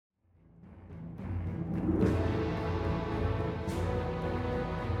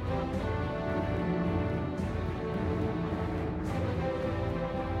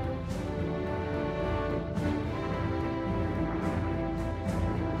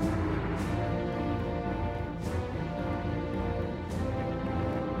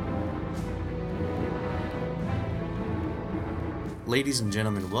Ladies and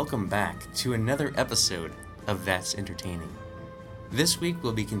gentlemen, welcome back to another episode of That's Entertaining. This week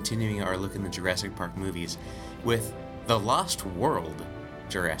we'll be continuing our look in the Jurassic Park movies with The Lost World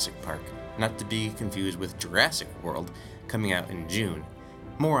Jurassic Park, not to be confused with Jurassic World, coming out in June.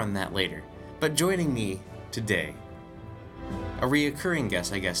 More on that later. But joining me today, a reoccurring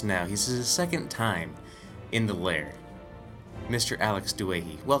guest I guess now, he's his second time in the lair, Mr. Alex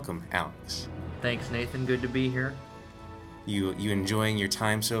Duehi. Welcome, Alex. Thanks, Nathan. Good to be here. You enjoying your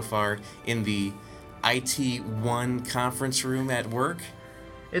time so far in the IT1 conference room at work?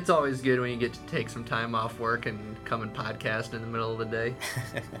 It's always good when you get to take some time off work and come and podcast in the middle of the day.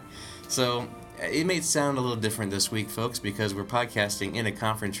 So, it may sound a little different this week, folks, because we're podcasting in a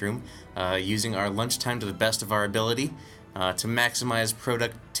conference room, using our lunchtime to the best of our ability, to maximize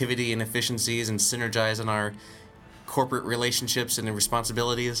productivity and efficiencies and synergize on our corporate relationships and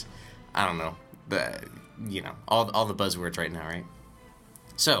responsibilities. I don't know. All the buzzwords right now, right?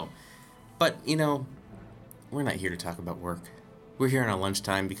 So, but, we're not here to talk about work. We're here on our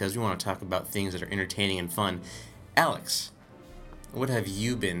lunchtime because we want to talk about things that are entertaining and fun. Alex, what have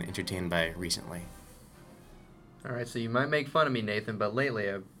you been entertained by recently? All right, so you might make fun of me, Nathan, but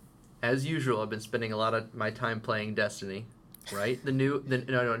lately, as usual, I've been spending a lot of my time playing Destiny, right?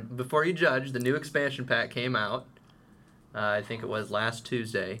 Before you judge, the new expansion pack came out. I think it was last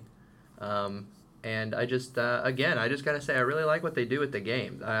Tuesday. And I just got to say, I really like what they do with the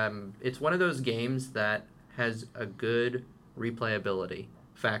game. It's one of those games that has a good replayability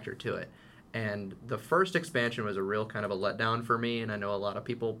factor to it. And the first expansion was a real kind of a letdown for me, and I know a lot of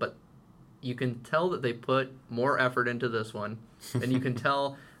people, but you can tell that they put more effort into this one, and you can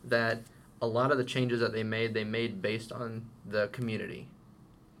tell that a lot of the changes that they made based on the community.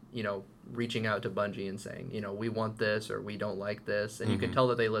 Reaching out to Bungie and saying, we want this or we don't like this, and you can tell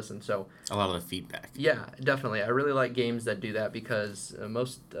that they listen. So a lot of the feedback. Yeah, definitely. I really like games that do that because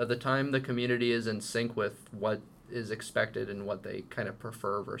most of the time the community is in sync with what is expected and what they kind of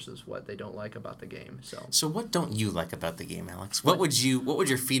prefer versus what they don't like about the game. So what don't you like about the game, Alex? What would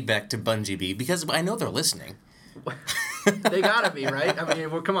your feedback to Bungie be? Because I know they're listening. They gotta be, right? I mean,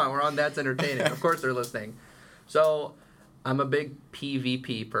 come on, we're on That's Entertaining. Of course they're listening. So I'm a big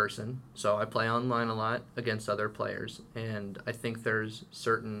PvP person, so I play online a lot against other players, and I think there's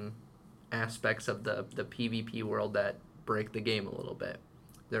certain aspects of the PvP world that break the game a little bit.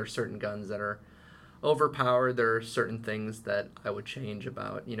 There are certain guns that are overpowered. There are certain things that I would change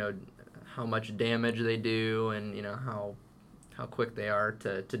about, how much damage they do and, how quick they are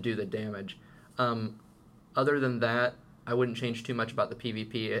to do the damage. Other than that, I wouldn't change too much about the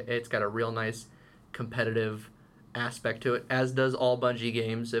PvP. It's got a real nice competitive aspect to it, as does all Bungie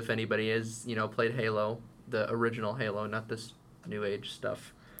games. If anybody has, played Halo, the original Halo, not this new age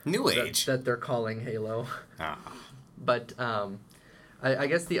stuff. New age? That they're calling Halo. Ah. But I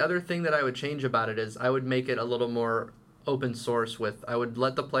guess the other thing that I would change about it is I would make it a little more open source I would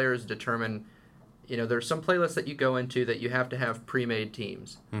let the players determine, there's some playlists that you go into that you have to have pre-made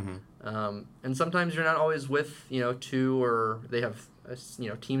teams. Mm-hmm. And sometimes you're not always with, two, or they have,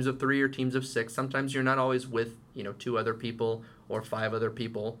 teams of 3 or teams of 6. Sometimes you're not always with, 2 other people or 5 other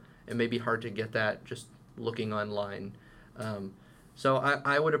people. It may be hard to get that just looking online. So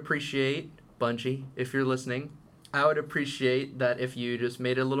I would appreciate, Bungie, if you're listening, I would appreciate that if you just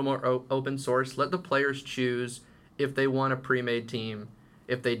made it a little more open source. Let the players choose if they want a pre-made team.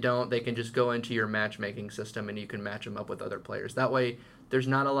 If they don't, they can just go into your matchmaking system and you can match them up with other players. That way, there's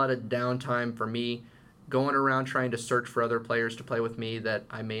not a lot of downtime for me going around trying to search for other players to play with me that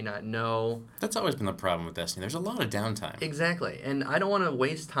I may not know. That's always been the problem with Destiny. There's a lot of downtime. Exactly. And I don't want to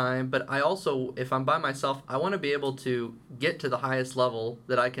waste time, but I also, if I'm by myself, I want to be able to get to the highest level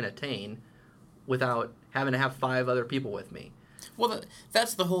that I can attain without having to have 5 other people with me. Well,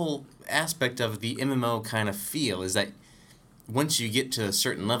 that's the whole aspect of the MMO kind of feel, is that once you get to a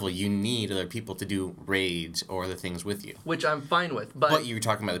certain level, you need other people to do raids or other things with you. Which I'm fine with. But you were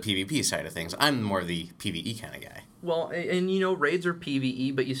talking about the PvP side of things. I'm more the PvE kind of guy. Well, and raids are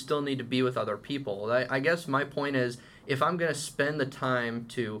PvE, but you still need to be with other people. I guess my point is, if I'm going to spend the time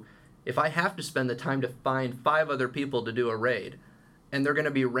if I have to spend the time to find 5 other people to do a raid, and they're going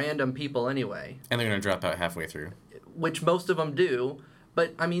to be random people anyway. And they're going to drop out halfway through. Which most of them do.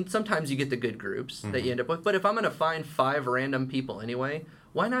 But, sometimes you get the good groups that you end up with. But if I'm going to find 5 random people anyway,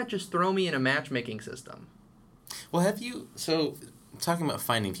 why not just throw me in a matchmaking system? Well, talking about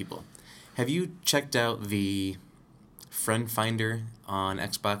finding people, have you checked out the Friend Finder on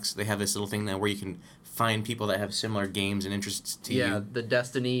Xbox? They have this little thing now where you can find people that have similar games and interests to you. Yeah, the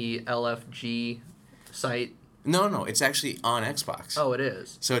Destiny LFG site. No, it's actually on Xbox. Oh, it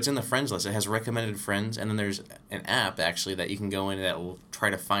is. So it's in the friends list. It has recommended friends, and then there's an app actually that you can go in that will try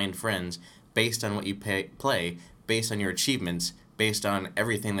to find friends based on what you play, based on your achievements, based on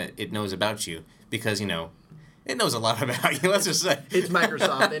everything that it knows about you. Because, it knows a lot about you, let's just say. It's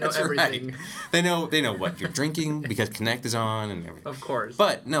Microsoft. They know everything. Right. They know what you're drinking because Kinect is on and everything. Of course.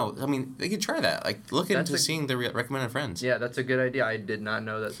 But, no, I mean, they could try that. Like, look into seeing the recommended friends. Yeah, that's a good idea. I did not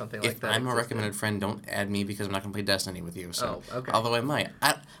know that something like that If I'm existed. a recommended friend, don't add me because I'm not going to play Destiny with you. So. Oh, okay. Although I might.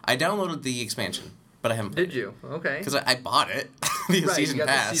 I downloaded the expansion, but I haven't played Did you? Okay. Because I bought it. The right, season you got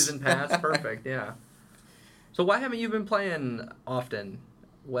pass. the season pass. Perfect, yeah. So why haven't you been playing often?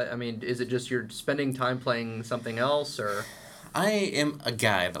 Is it just you're spending time playing something else, or? I am a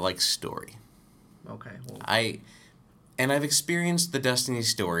guy that likes story. Okay. Well, I've experienced the Destiny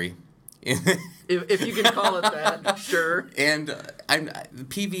story. if you can call it that, sure. And the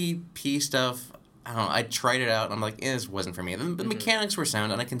PvP stuff, I don't know, I tried it out, and I'm like, this wasn't for me. The mechanics were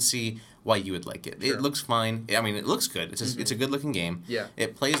sound, and I can see why you would like it. Sure. It looks fine. I mean, it looks good. It's a good-looking game. Yeah.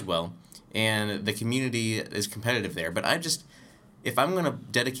 It plays well, and the community is competitive there. But if I'm going to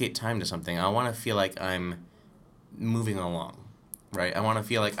dedicate time to something, I want to feel like I'm moving along, right? I want to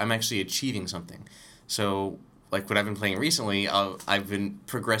feel like I'm actually achieving something. So, like what I've been playing recently, I've been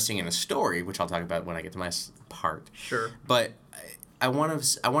progressing in a story, which I'll talk about when I get to my part. Sure. But I want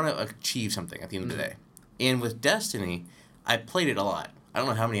to achieve something at the end of the day. And with Destiny, I played it a lot. I don't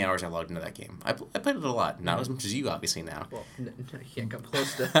know how many hours I logged into that game. I played it a lot. Not as much as you, obviously, now. Well, I can't come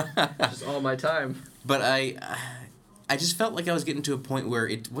close to just all my time. But I just felt like I was getting to a point where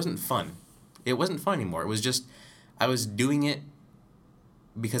it wasn't fun. It wasn't fun anymore. It was just, I was doing it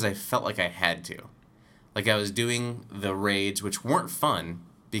because I felt like I had to. Like I was doing the raids, which weren't fun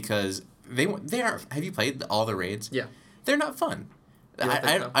because they aren't. Have you played all the raids? Yeah. They're not fun.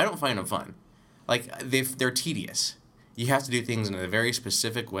 I don't find them fun. Like they're tedious. You have to do things in a very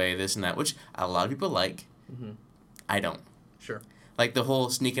specific way, this and that, which a lot of people like. Mm-hmm. I don't. Sure. Like the whole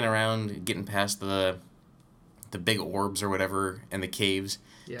sneaking around, getting past the big orbs or whatever and the caves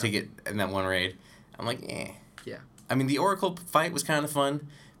to get in that one raid. I'm like, eh. Yeah. I mean, the Oracle fight was kind of fun,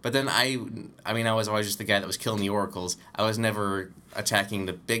 but then I was always just the guy that was killing the Oracles. I was never attacking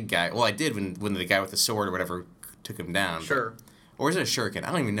the big guy. Well, I did when the guy with the sword or whatever took him down. Sure. Or was it a shuriken?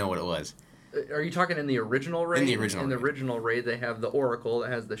 I don't even know what it was. Are you talking in the original raid? In the original raid. In the original raid, they have the Oracle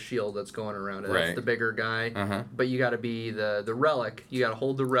that has the shield that's going around it. Right. That's the bigger guy. Uh-huh. But you got to be the relic. You got to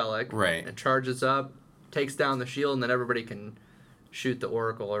hold the relic. Right. It charges up, takes down the shield, and then everybody can shoot the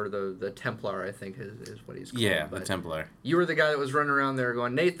Oracle or the Templar, I think is what he's called. Yeah, but the Templar. You were the guy that was running around there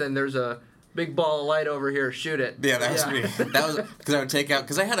going, Nathan, there's a big ball of light over here, shoot it. Yeah, that was me. That was because I would take out,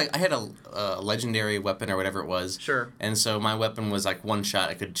 because I had a legendary weapon or whatever it was. Sure. And so my weapon was like one shot.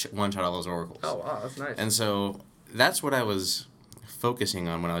 I could one shot all those Oracles. Oh, wow, that's nice. And so that's what I was focusing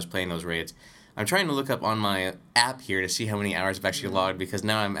on when I was playing those raids. I'm trying to look up on my app here to see how many hours I've actually logged, because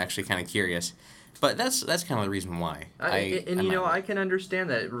now I'm actually kind of curious. But that's kind of the reason why. I can understand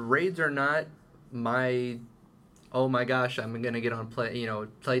that. Raids are not my, oh my gosh, I'm going to get on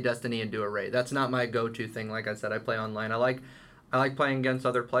play Destiny and do a raid. That's not my go-to thing. Like I said, I play online. I like playing against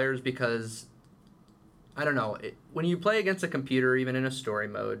other players because, I don't know, when you play against a computer, even in a story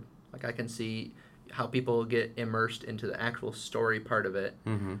mode, like I can see how people get immersed into the actual story part of it.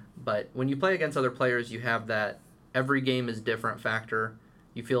 Mm-hmm. But when you play against other players, you have that every game is different factor.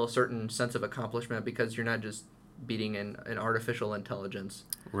 You feel a certain sense of accomplishment because you're not just beating an artificial intelligence.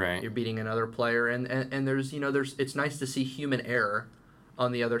 Right. You're beating another player, and there's it's nice to see human error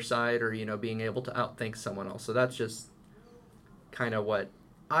on the other side, or being able to outthink someone else. So that's just kind of what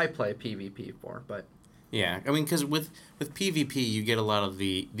I play PvP for. But yeah, I mean, because with PvP you get a lot of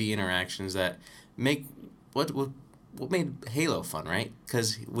the interactions that make what made Halo fun, right?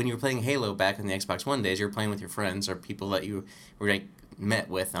 Because when you were playing Halo back in the Xbox One days, you were playing with your friends or people that you were like met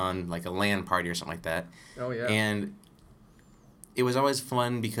with on like a LAN party or something like that. Oh yeah. And it was always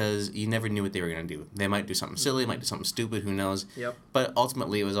fun because you never knew what they were going to do. They might do something silly, might do something stupid, who knows. Yep. But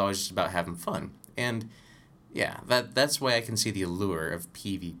ultimately it was always just about having fun. And yeah, that's why I can see the allure of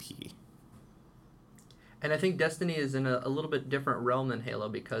PvP. And I think Destiny is in a little bit different realm than Halo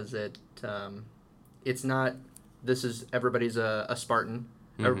because it's not, this is everybody's a Spartan.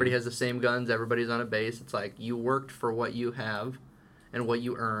 Mm-hmm. Everybody has the same guns. Everybody's on a base. It's like you worked for what you have and what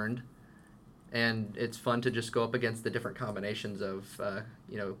you earned, and it's fun to just go up against the different combinations of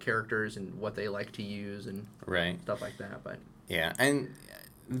characters and what they like to use and stuff like that. But yeah, and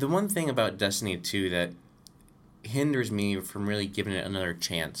the one thing about Destiny 2 that hinders me from really giving it another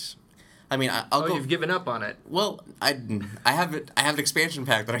chance. I mean, I'll go. You've given up on it. Well, I have an expansion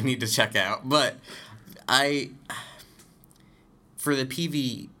pack that I need to check out, but For the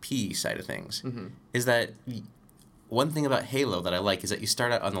PvP side of things, Mm-hmm. is that one thing about Halo that I like is that you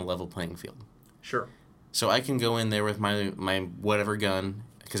start out on the level playing field. Sure. So I can go in there with my whatever gun,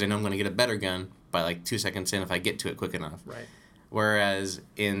 because I know I'm going to get a better gun by like 2 seconds in if I get to it quick enough. Right. Whereas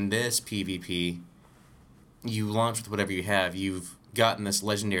in this PvP, you launch with whatever you have. You've gotten this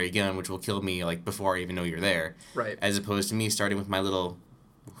legendary gun, which will kill me like before I even know you're there. Right. As opposed to me starting with my little,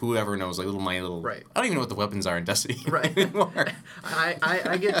 whoever knows, like my little. Right. I don't even know what the weapons are in Destiny Right. anymore.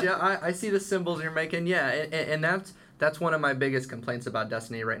 I get you. I see the symbols you're making. Yeah, and that's one of my biggest complaints about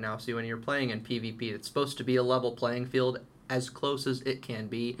Destiny right now. See, when you're playing in PvP, it's supposed to be a level playing field as close as it can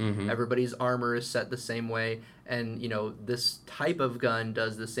be. Mm-hmm. Everybody's armor is set the same way, and this type of gun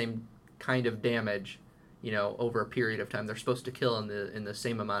does the same kind of damage. Over a period of time, they're supposed to kill in the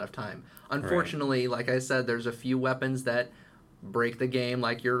same amount of time. Unfortunately, like I said, there's a few weapons that break the game,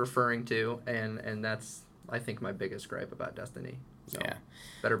 like you're referring to, and that's, I think, my biggest gripe about Destiny. So, Yeah.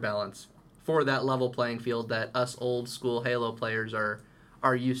 better balance for that level playing field that us old school Halo players are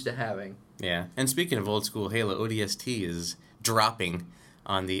used to having. Yeah. And speaking of old school Halo, ODST is dropping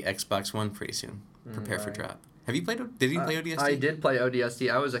on the Xbox One pretty soon. Prepare for Right. drop. Have you played? Did you play ODST? I did play ODST.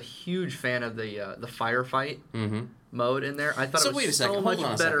 I was a huge fan of the firefight Mm-hmm. mode in there. I thought So it wait a was second, so hold much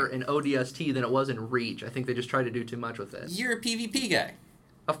on a better second. in ODST than it was in Reach. I think they just tried to do too much with it. You're a PvP guy.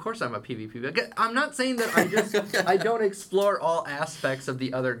 Of course, I'm a PvP guy. I'm not saying that I don't explore all aspects of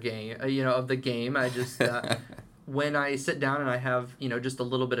the other game. Of the game. I just when I sit down and I have just a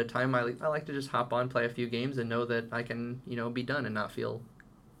little bit of time, I like to just hop on, play a few games, and know that I can be done and not feel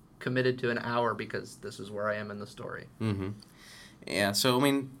committed to an hour because this is where I am in the story. Mm-hmm. Yeah. So I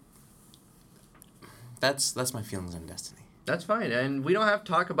mean, that's my feelings on Destiny. That's fine, and we don't have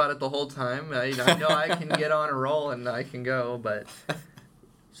to talk about it the whole time. I know I can get on a roll and I can go, but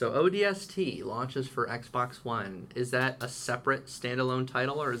so ODST launches for Xbox One. Is that a separate standalone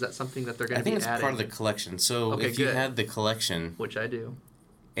title, or is that something that they're going to be I think it's adding? part of the collection. So Okay, if you good. had the collection Which I do.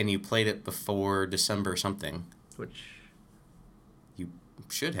 and you played it before December something, Which you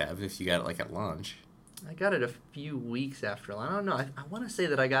should have if you got it like at launch. I got it a few weeks after. I don't know. I want to say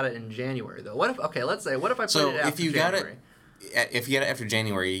that I got it in January though. What if I played So it after if you January? got it, if you get it after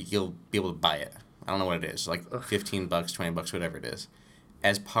January, you'll be able to buy it. I don't know what it is, like $15, $20, whatever it is,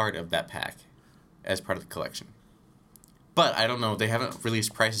 as part of that pack, as part of the collection. But I don't know, they haven't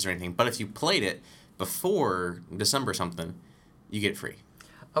released prices or anything. But if you played it before December something, you get it free.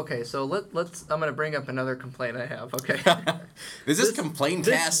 Okay, so let's. I'm gonna bring up another complaint I have. Okay. Is this complaint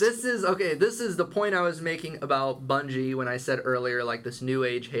cast? This is okay. This is the point I was making about Bungie when I said earlier, like this new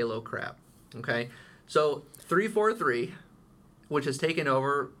age Halo crap. Okay, so 343, which has taken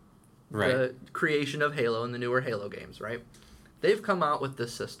over Right. the creation of Halo and the newer Halo games, right? They've come out with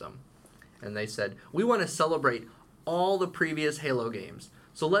this system, and they said we want to celebrate all the previous Halo games,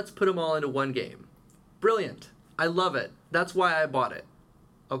 so let's put them all into one game. Brilliant. I love it. That's why I bought it.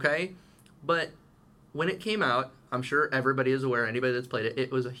 Okay? But when it came out, I'm sure everybody is aware, anybody that's played it,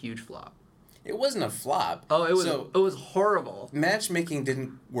 it was a huge flop. It wasn't a flop. Oh, it was So, it was horrible. matchmaking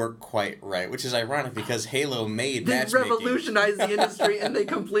didn't work quite right, which is ironic because Halo made They matchmaking. revolutionized the industry and they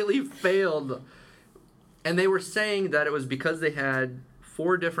completely failed. And they were saying that it was because they had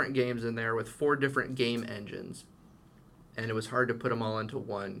 4 different games in there with 4 different game engines. And it was hard to put them all into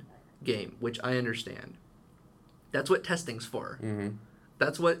one game, which I understand. That's what testing's for. Mm-hmm.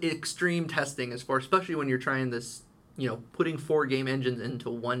 That's what extreme testing is for, especially when you're trying this, putting 4 game engines into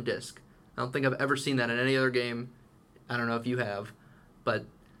one disc. I don't think I've ever seen that in any other game. I don't know if you have, but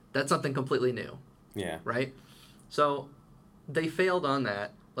that's something completely new, Yeah. right? So they failed on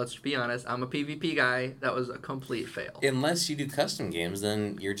that. Let's be honest. I'm a PvP guy. That was a complete fail. Unless you do custom games,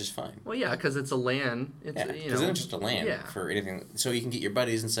 then you're just fine. Well, yeah, because it's a LAN. It's, Yeah, because then it's just a LAN yeah. for anything. So you can get your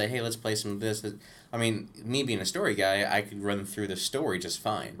buddies and say, hey, let's play some of this. I mean, me being a story guy, I could run through the story just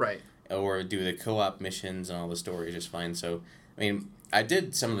fine. Right. Or do the co-op missions and all the story just fine. So, I mean, I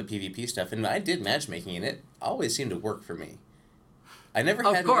did some of the PvP stuff, and I did matchmaking, and it always seemed to work for me. I never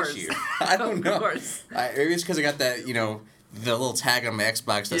Of had course. an issue. I don't know. Of course. Maybe it's because I got that, the little tag on my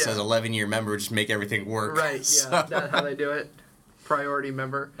Xbox that Yeah. says 11-year member, just make everything work. Right, yeah. So- That's how they do it. Priority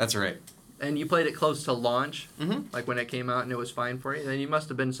member. That's right. And you played it close to launch, Mm-hmm. like when it came out and it was fine for you, then you must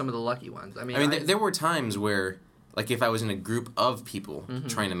have been some of the lucky ones. I mean, There were times where, like, if I was in a group of people Mm-hmm.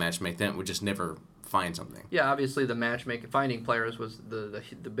 trying to matchmake, then it would just never find something. yeah, obviously the matchmaking, finding players was the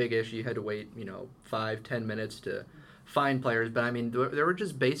big issue. You had to wait, 5-10 minutes to find players. But I mean, there were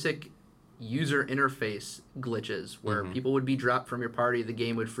just basic user interface glitches where Mhm. people would be dropped from your party, the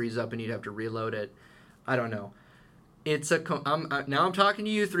game would freeze up, and you'd have to reload it. I don't know. It's now I'm talking to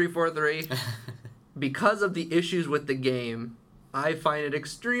you, 343. because of the issues with the game, I find it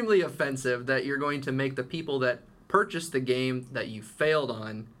extremely offensive that you're going to make the people that purchased the game that you failed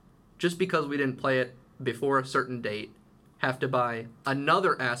on, just because we didn't play it before a certain date, have to buy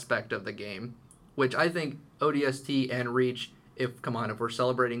another aspect of the game, which I think ODST and Reach, if we're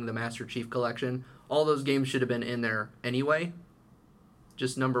celebrating the Master Chief Collection, all those games should have been in there anyway.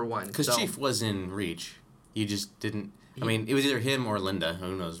 Just number one. Because Chief was in Reach. You just didn't... I mean, it was either him or Linda.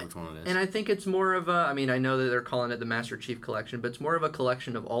 Who knows which one it is. And I think it's more of a... I mean, I know that they're calling it the Master Chief Collection, but it's more of a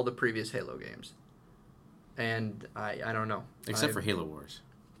collection of all the previous Halo games. And I don't know. Except for Halo Wars.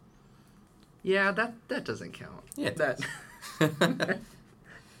 Yeah, that doesn't count. Yeah, that.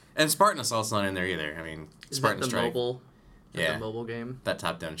 And Spartan Assault's not in there either. I mean, Spartan Strike. The mobile game? That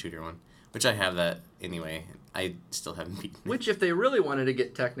top-down shooter one. Which I have that anyway. I still haven't beaten it. Which, if they really wanted to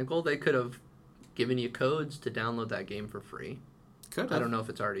get technical, they could have given you codes to download that game for free. Could have. I don't know if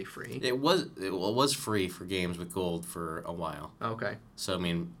it's already free. It was free for games with gold for a while. Okay. So, I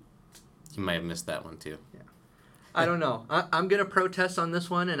mean, you might have missed that one too. Yeah. I don't know. I'm going to protest on this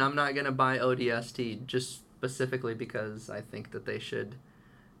one, and I'm not going to buy ODST just specifically because I think that they should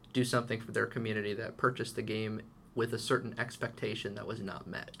do something for their community that purchased the game with a certain expectation that was not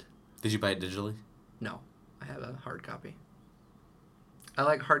met. Did you buy it digitally? No. I have a hard copy. I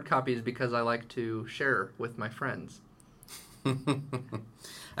like hard copies because I like to share with my friends.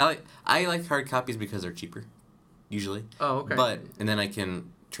 I like hard copies because they're cheaper, usually. Oh, okay. And then I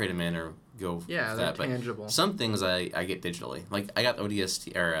can trade them in or go for they're that. tangible. But some things I get digitally. Like I got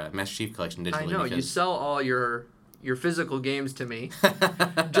ODST or Master Chief Collection digitally. I know you sell all your physical games to me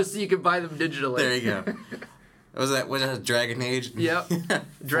just so you can buy them digitally. There you go. Was that Dragon Age? Yep.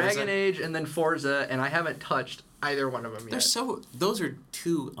 Dragon Age and then Forza, and I haven't touched either one of them yet. Those are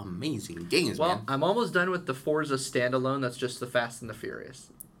two amazing games, man. Well, I'm almost done with the Forza standalone. That's just the Fast and the Furious.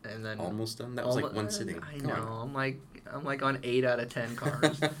 And then almost done? That was like one sitting. I know. I'm like on 8 out of 10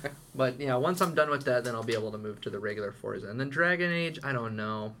 cars. But yeah, once I'm done with that, then I'll be able to move to the regular Forza. And then Dragon Age, I don't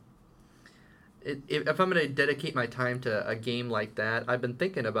know. If I'm going to dedicate my time to a game like that, I've been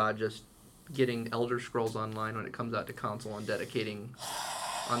thinking about just getting Elder Scrolls Online when it comes out to console and dedicating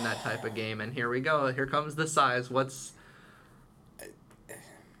on that type of game. And here we go. Here comes the size.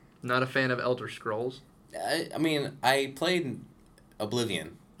 Not a fan of Elder Scrolls. I mean, I played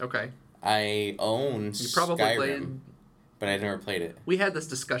Oblivion. Okay. I own Skyrim, but I never played it. We had this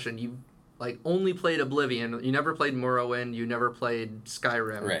discussion. You only played Oblivion. You never played Morrowind. You never played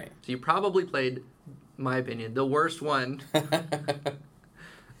Skyrim. Right. So you probably played, in my opinion, the worst one.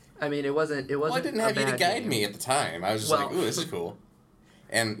 I mean, it wasn't. Well, I didn't have you to guide me at the time. I was just like, "Ooh, this is cool,"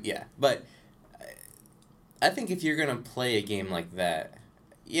 and yeah. But I think if you're gonna play a game like that,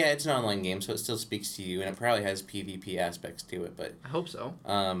 yeah, it's an online game, so it still speaks to you, and it probably has PvP aspects to it. But I hope so.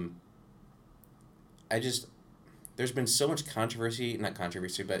 There's been so much not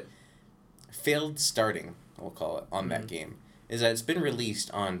controversy, but failed starting, we'll call it, on that game. Is that it's been released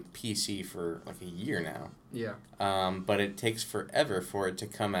on PC for like a year now. Yeah. But it takes forever for it to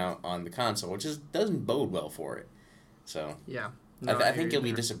come out on the console, which doesn't bode well for it. So yeah, I think you'll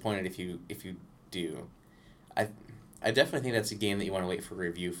be disappointed if you do. I definitely think that's a game that you want to wait for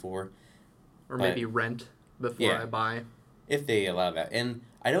review for, or maybe rent before I buy. If they allow that, and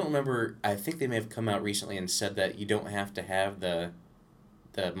I don't remember. I think they may have come out recently and said that you don't have to have the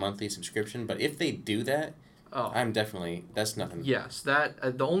monthly subscription. But if they do that. Oh, that's nothing. Yes,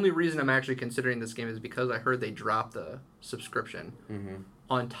 that the only reason I'm actually considering this game is because I heard they dropped the subscription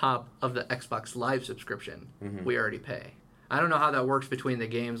on top of the Xbox Live subscription we already pay. I don't know how that works between the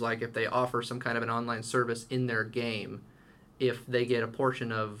games, like if they offer some kind of an online service in their game, if they get a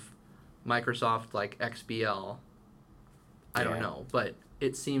portion of Microsoft like XBL. I don't know, but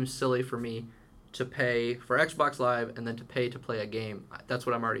it seems silly for me to pay for Xbox Live and then to pay to play a game. That's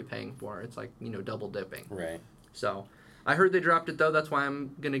what I'm already paying for. It's like, double dipping. Right. So, I heard they dropped it though. That's why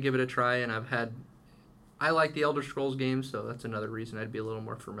I'm going to give it a try, and I like the Elder Scrolls games, so that's another reason I'd be a little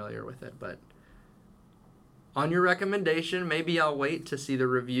more familiar with it. But on your recommendation, maybe I'll wait to see the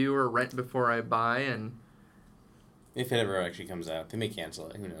review or rent before I buy, and if it ever actually comes out, they may cancel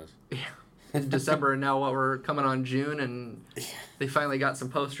it. Who knows? Yeah. In December, and now we're coming on June, and they finally got some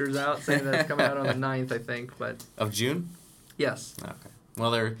posters out saying that it's coming out on the 9th, I think. But of June? Yes. Okay.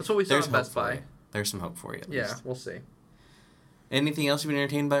 Well, that's what we saw at Best Buy. There's some hope for you, at least. Yeah, we'll see. Anything else you've been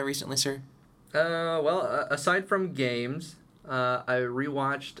entertained by recently, sir? Aside from games, I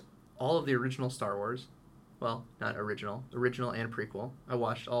rewatched all of the original Star Wars. Well, not original and prequel. I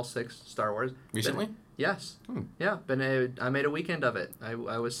watched all 6 Star Wars. Recently? Yes. Yeah, I made a weekend of it. I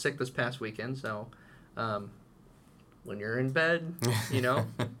was sick this past weekend, so when you're in bed,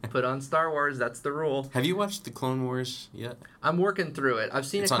 put on Star Wars. That's the rule. Have you watched the Clone Wars yet? I'm working through it. I've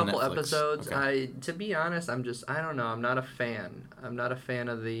seen It's a on couple Netflix. episodes. Okay. To be honest, I don't know. I'm not a fan. I'm not a fan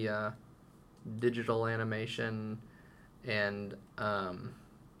of the digital animation, and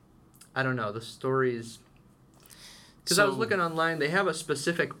I don't know, the stories. Because I was looking online, they have a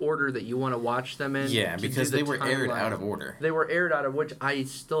specific order that you want to watch them in. Yeah, because they were aired out of order. They were aired out of, which I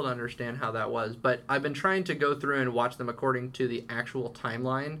still don't understand how that was. But I've been trying to go through and watch them according to the actual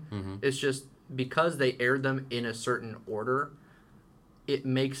timeline. Mm-hmm. It's just because they aired them in a certain order, it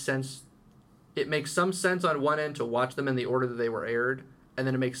makes sense. It makes some sense on one end to watch them in the order that they were aired, and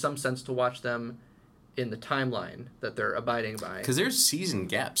then it makes some sense to watch them in the timeline that they're abiding by. Because there's season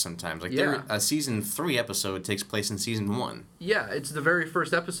gaps sometimes. Like a season 3 episode takes place in season 1. Yeah, it's the very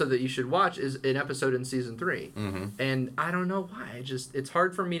first episode that you should watch is an episode in season 3. Mm-hmm. And I don't know why. It's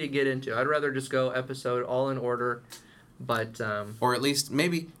hard for me to get into. I'd rather just go episode all in order. But or at least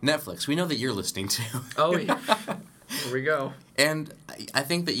maybe Netflix. We know that you're listening to. Oh yeah. Here we go. And I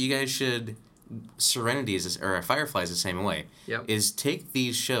think that you guys should. Serenity is or Firefly is the same way. Yep. Is take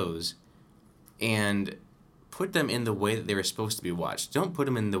these shows and put them in the way that they were supposed to be watched. Don't put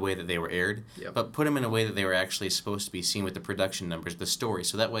them in the way that they were aired, Yep. but put them in a way that they were actually supposed to be seen with the production numbers, the story.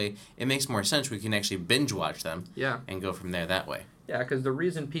 So that way it makes more sense. We can actually binge watch them and go from there that way. Yeah, because the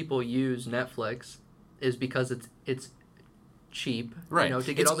reason people use Netflix is because it's cheap, Right. To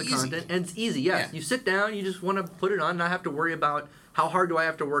get It's all the easy. content. And it's easy, yes. Yeah. You sit down, you just want to put it on, not have to worry about how hard do I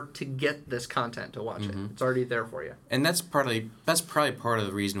have to work to get this content to watch it. It's already there for you. And that's probably part of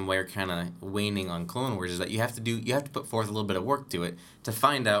the reason why you're kind of waning on Clone Wars is that you have to put forth a little bit of work to it to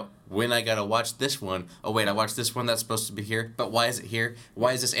find out when I gotta watch this one. Oh wait, I watched this one that's supposed to be here, but why is it here?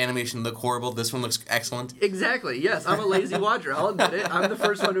 Why does this animation look horrible? This one looks excellent. Exactly. Yes, I'm a lazy watcher. I'll admit it. I'm the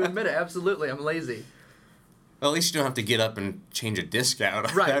first one to admit it. Absolutely, I'm lazy. Well, at least you don't have to get up and change a disc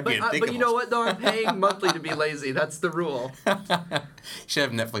out. Right, That'd be but you know what? Though I'm paying monthly to be lazy. That's the rule. Should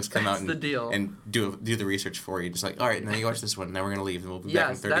have Netflix come out That's the deal. and do the research for you. Just like, all right, now you watch this one. Now we're gonna leave, and we'll be back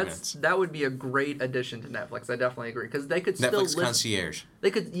in Yes, 30 minutes. that would be a great addition to Netflix. I definitely agree because they could still Netflix list. concierge. They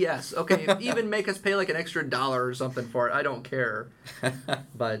could, yes, okay, even make us pay like an extra $1 or something for it. I don't care.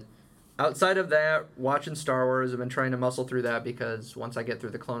 But outside of that, watching Star Wars, I've been trying to muscle through that because once I get through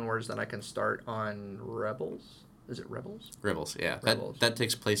the Clone Wars, then I can start on Rebels. Is it Rebels? Rebels, yeah. Rebels. That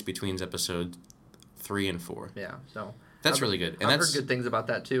takes place between episode 3 and 4. Yeah, so. That's really good. And I've that's heard good things about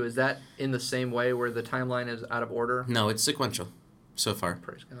that too. Is that in the same way where the timeline is out of order? No, it's sequential so far.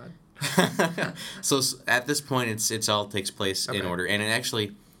 Praise God. So at this point, it's all takes place in Okay. order, and it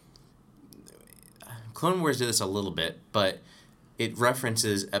actually Clone Wars did this a little bit, but it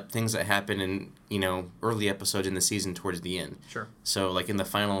references things that happen in early episodes in the season towards the end. Sure. So like in the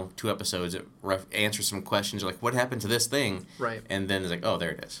final 2 episodes, it answers some questions like what happened to this thing, Right. and then it's like, oh,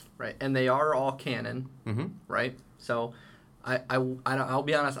 there it is. Right, and they are all canon. Mm-hmm. Right? So, I'll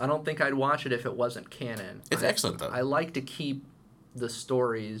be honest, I don't think I'd watch it if it wasn't canon. It's excellent, though. I like to keep the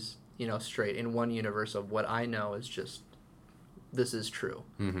stories, straight in one universe of what I know is just, this is true.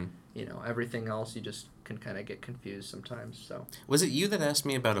 Mm-hmm. Everything else you just can kind of get confused sometimes, so. Was it you that asked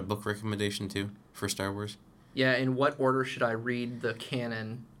me about a book recommendation, too, for Star Wars? Yeah, in what order should I read the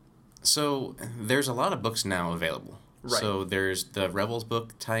canon? So, there's a lot of books now available. Right. So, there's the Rebels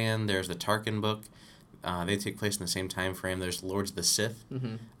book tie-in, there's the Tarkin book. They take place in the same time frame. There's Lords of the Sith,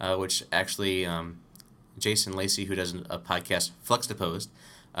 which actually Jason Lacey, who does a podcast, Fluxtaposed,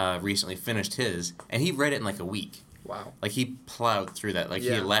 recently finished his, and he read it in like a week. Wow. Like, he plowed through that. Like,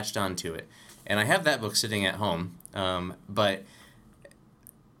 he latched onto it. And I have that book sitting at home, but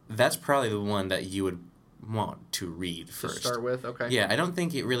that's probably the one that you would want to read first. To start with, okay. Yeah, I don't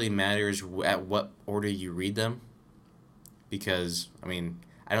think it really matters at what order you read them, because,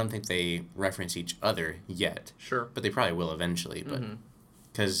 I don't think they reference each other yet. Sure. But they probably will eventually. But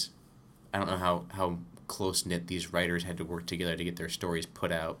because I don't know how close-knit these writers had to work together to get their stories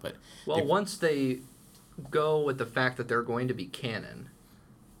put out. But Well, once they go with the fact that they're going to be canon,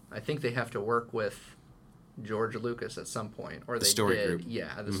 I think they have to work with George Lucas at some point. Or The they story did. group.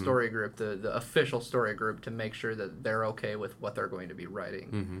 Yeah, the story group, the official story group, to make sure that they're okay with what they're going to be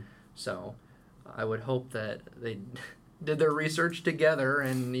writing. So I would hope that they did their research together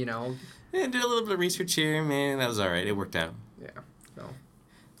and, did a little bit of research here, man. That was all right. It worked out. yeah.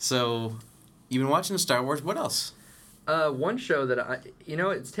 So, you've been watching Star Wars. What else? One show that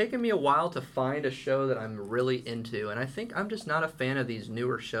it's taken me a while to find a show that I'm really into, and I think I'm just not a fan of these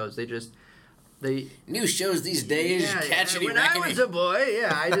newer shows. They New shows these days. when I was a boy,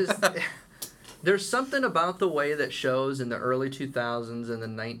 I just There's something about the way that shows in the early 2000s and the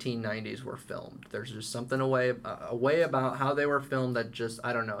 1990s were filmed. There's just something a way about how they were filmed that just,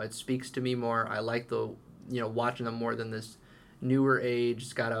 I don't know, it speaks to me more. I like watching them more than this newer age.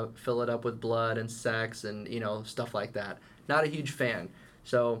 It's got to fill it up with blood and sex and, stuff like that. Not a huge fan.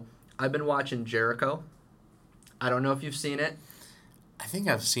 So I've been watching Jericho. I don't know if you've seen it. I think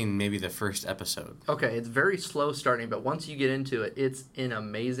I've seen maybe the first episode. Okay, it's very slow starting, but once you get into it, it's an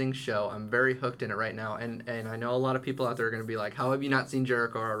amazing show. I'm very hooked in it right now, and I know a lot of people out there are going to be like, how have you not seen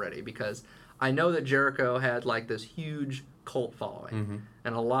Jericho already? Because I know that Jericho had like this huge cult following,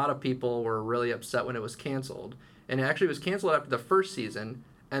 and a lot of people were really upset when it was canceled. And it actually was canceled after the first season,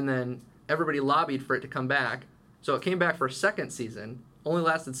 and then everybody lobbied for it to come back. So it came back for a second season, only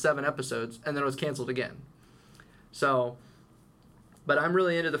lasted 7 episodes, and then it was canceled again. So... But I'm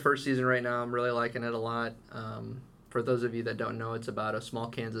really into the first season right now. I'm really liking it a lot. For those of you that don't know, it's about a small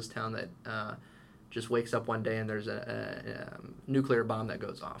Kansas town that just wakes up one day and there's a nuclear bomb that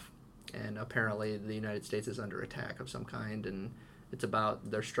goes off. And apparently the United States is under attack of some kind. And it's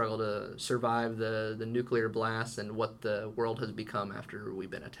about their struggle to survive the nuclear blast and what the world has become after we've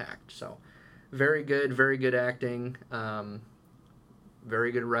been attacked. So very good acting.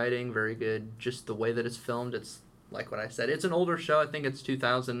 Very good writing. Very good just the way that it's filmed. It's like what I said, it's an older show. I think it's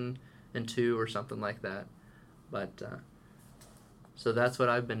 2002 or something like that. But, so that's what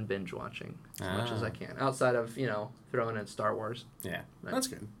I've been binge watching as much as I can. Outside of, throwing in Star Wars. Yeah, that's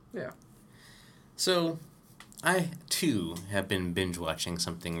good. Yeah. So, I, too, have been binge watching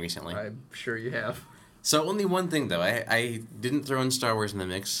something recently. I'm sure you have. So, only one thing, though. I didn't throw in Star Wars in the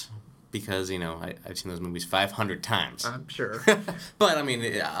mix because, I've seen those movies 500 times. I'm sure. But, I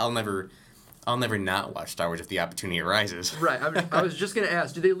mean, I'll never not watch Star Wars if the opportunity arises. Right. I was just going to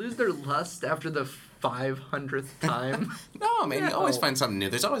ask, do they lose their lust after the 500th time? No, man. You always find something new.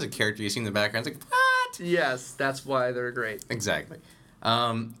 There's always a character you see in the background. It's like, what? Yes, that's why they're great. Exactly.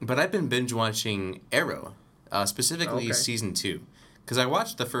 But I've been binge watching Arrow, specifically Season 2. Because I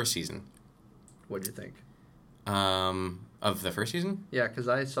watched the first season. What'd you think? Of the first season? Yeah, because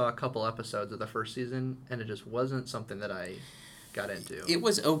I saw a couple episodes of the first season, and it just wasn't something that I got into. It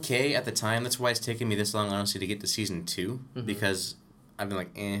was okay at the time. That's why it's taken me this long, honestly, to get to Season 2. Because I've been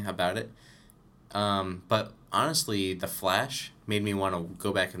like, about it. But honestly, The Flash made me want to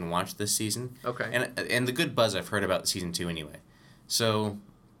go back and watch this season. Okay. And the good buzz I've heard about Season 2 anyway. So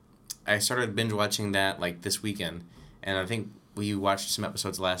I started binge watching that like this weekend. And I think we watched some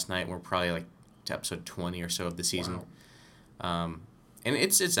episodes last night. We're probably like to episode 20 or so of the season. Wow. And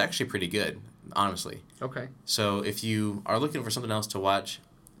it's actually pretty good, honestly. Okay. So if you are looking for something else to watch,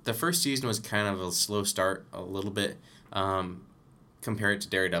 the first season was kind of a slow start a little bit. Compared to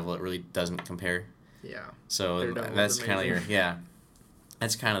Daredevil, it really doesn't compare. Yeah. So Daredevil that's kind of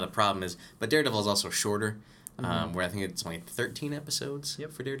that's kind of the problem is, but Daredevil is also shorter, where I think it's only 13 episodes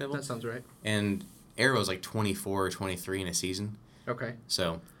for Daredevil. That sounds right. And Arrow's like 24 or 23 in a season. Okay.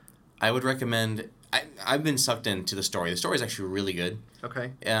 So I would recommend, I've been sucked into the story. The story is actually really good.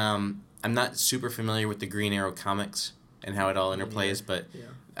 Okay. I'm not super familiar with the Green Arrow comics and how it all interplays, but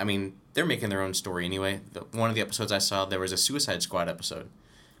I mean, they're making their own story anyway. One of the episodes I saw, there was a Suicide Squad episode.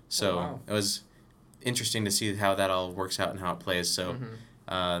 So it was interesting to see how that all works out and how it plays. So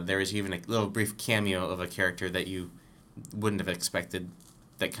there is even a little brief cameo of a character that you wouldn't have expected,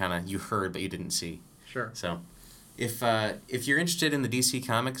 that kind of you heard but you didn't see. Sure. So if you're interested in the DC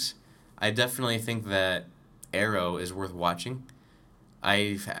Comics, I definitely think that Arrow is worth watching.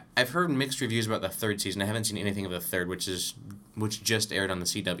 I've heard mixed reviews about the third season. I haven't seen anything of the third, which just aired on the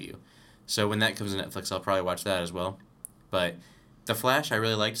CW. So when that comes to Netflix, I'll probably watch that as well. But The Flash I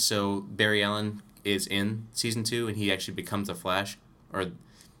really liked. So Barry Allen is in Season 2, and he actually becomes the Flash. Or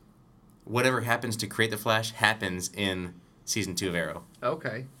whatever happens to create the Flash happens in Season 2 of Arrow.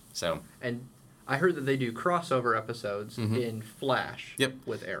 Okay. So. And I heard that they do crossover episodes in Flash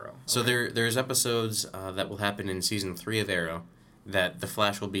with Arrow. So there's episodes that will happen in Season 3 of Arrow that the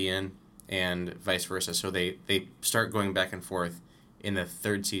Flash will be in, and vice versa. So they start going back and forth in the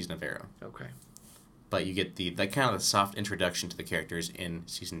third season of Arrow. Okay. But you get the kind of the soft introduction to the characters in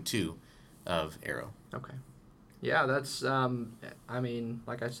Season 2 of Arrow. Okay. Yeah, that's, I mean,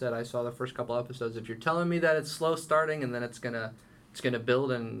 like I said, I saw the first couple episodes. If you're telling me that it's slow starting and then it's gonna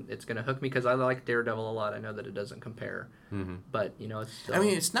build and it's gonna hook me, because I like Daredevil a lot. I know that it doesn't compare. But, it's still... I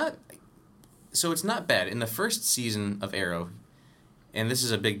mean, it's not... So it's not bad. In the first season of Arrow, and this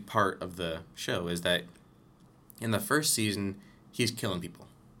is a big part of the show, is that in the first season, he's killing people.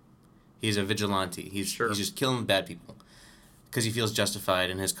 He's a vigilante. He's just killing bad people because he feels justified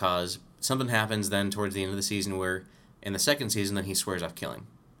in his cause. Something happens then towards the end of the season where in the second season, then he swears off killing.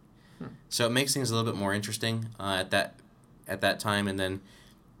 So it makes things a little bit more interesting at that time, and then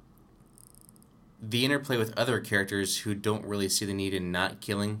the interplay with other characters who don't really see the need in not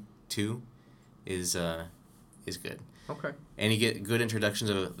killing too is good. Okay. And you get good introductions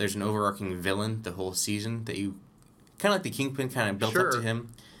of there's an overarching villain the whole season that you kind of like the Kingpin kind of built up to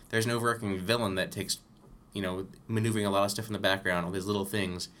him. There's an overarching villain that takes, maneuvering a lot of stuff in the background, all these little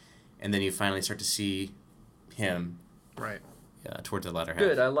things, and then you finally start to see him. Right. Towards the latter half.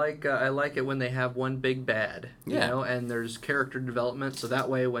 Good. I like it when they have one big bad. Yeah. And there's character development, so that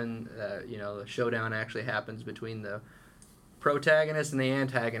way when the showdown actually happens between the protagonist and the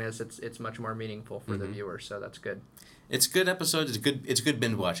antagonist, it's much more meaningful for the viewer. So that's good. It's good episodes. It's good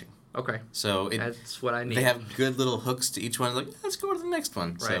binge watching. Okay. So that's what I need. They have good little hooks to each one. Like, let's go to the next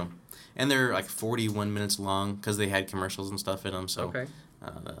one. Right. So, and they're like 41 minutes long because they had commercials and stuff in them. So, okay.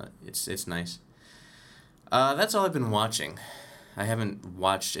 It's nice. That's all I've been watching. I haven't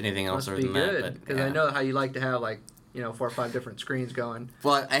watched anything else other than that. Because I know how you like to have 4 or 5 different screens going.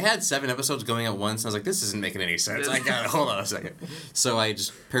 Well, I had 7 episodes going at once, and I was like, this isn't making any sense. I got hold on a second. So I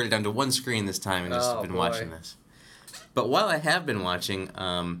just pared it down to one screen this time and just been watching this. But while I have been watching,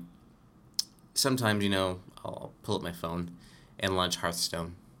 sometimes, I'll pull up my phone and launch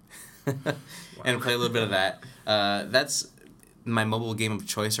Hearthstone and play a little bit of that. That's my mobile game of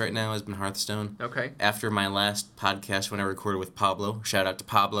choice right now has been Hearthstone. Okay. After my last podcast when I recorded with Pablo, shout out to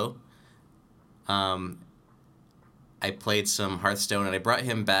Pablo, I played some Hearthstone and I brought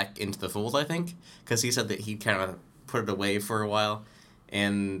him back into the fold, I think, because he said that he kind of put it away for a while,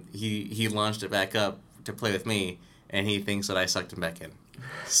 and he launched it back up to play with me, and he thinks that I sucked him back in.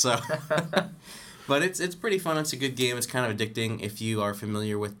 So, but it's pretty fun. It's a good game. It's kind of addicting if you are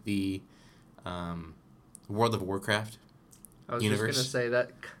familiar with the World of Warcraft. I was universe. just going to say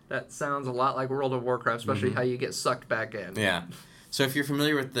that sounds a lot like World of Warcraft, especially how you get sucked back in. Yeah. So if you're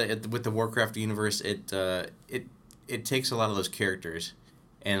familiar with the Warcraft universe, it takes a lot of those characters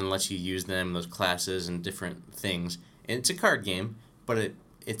and lets you use them, those classes and different things. And it's a card game, but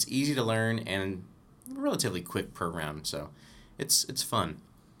it's easy to learn and relatively quick per round. So it's fun.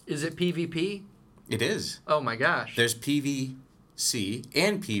 Is it PvP? It is. Oh my gosh. There's PvC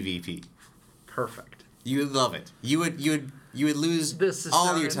and PvP. Perfect. You would love it. You would lose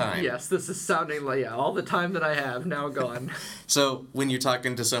your time. Yes, this is sounding like all the time that I have now gone. So when you're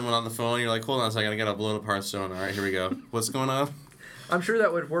talking to someone on the phone, you're like, hold on a second, I gotta upload up Hearthstone. All right, here we go. What's going on? I'm sure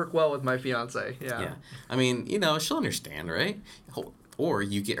that would work well with my fiance. Yeah. I mean, she'll understand, right? Or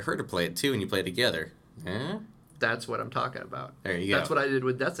you get her to play it too, and you play together. Eh? That's what I'm talking about. There you go. That's what I did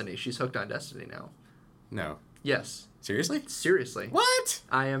with Destiny. She's hooked on Destiny now. No. Yes. Seriously? Seriously. What?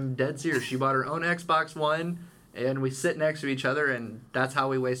 I am dead serious. She bought her own Xbox One, and we sit next to each other, and that's how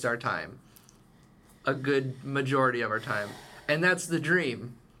we waste our time. A good majority of our time. And that's the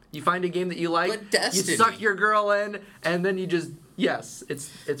dream. You find a game that you like, you suck your girl in, and then you just, yes,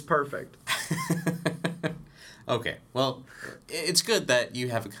 it's perfect. Okay. Well, it's good that you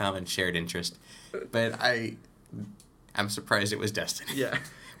have a common shared interest, but I'm surprised it was Destiny. Yeah.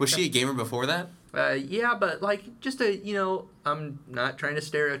 Was she a gamer before that? Yeah, but just I'm not trying to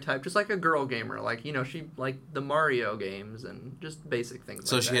stereotype, just like a girl gamer. She liked the Mario games and just basic things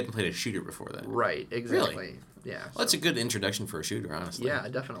so like that. So she hadn't played a shooter before that? Right, exactly. Really? Yeah. Well, that's a good introduction for a shooter, honestly. Yeah,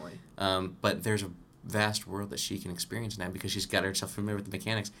 definitely. But there's a vast world that she can experience now because she's got herself familiar with the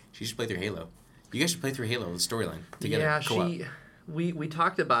mechanics. She should play through Halo. You guys should play through Halo, the storyline, together. Yeah, we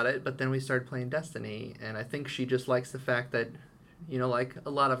talked about it, but then we started playing Destiny, and I think she just likes the fact that, like a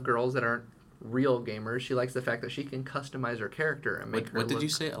lot of girls that aren't real gamers, she likes the fact that she can customize her character and make her What did you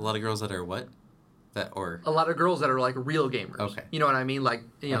say? A lot of girls that are what? A lot of girls that are real gamers. Okay. You know what I mean? Like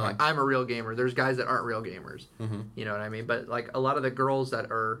I'm a real gamer. There's guys that aren't real gamers. Mm-hmm. You know what I mean? But a lot of the girls that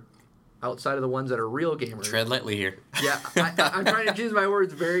are outside of the ones that are real gamers. Tread lightly here. Yeah, I'm trying to choose my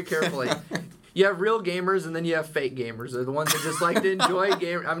words very carefully. You have real gamers, and then you have fake gamers. They're the ones that just like to enjoy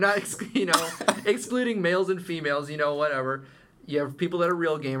game. I'm not, excluding males and females. Whatever. You have people that are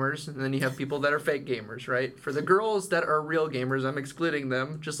real gamers, and then you have people that are fake gamers, right? For the girls that are real gamers, I'm excluding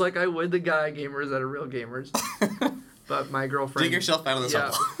them, just like I would the guy gamers that are real gamers. But my girlfriend... Dig yourself out of this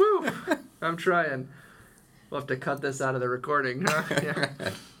hole. I'm trying. We'll have to cut this out of the recording. Yeah.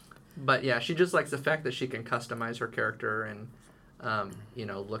 But yeah, she just likes the fact that she can customize her character and,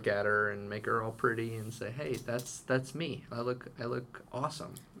 look at her and make her all pretty and say, hey, that's me. I look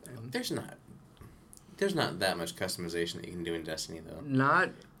awesome. And There's not that much customization that you can do in Destiny, though. Not...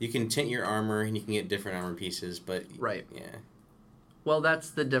 You can tint your armor, and you can get different armor pieces, but... Right. Yeah. Well,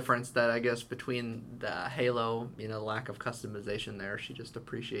 that's the difference that I guess between the Halo, lack of customization there. She just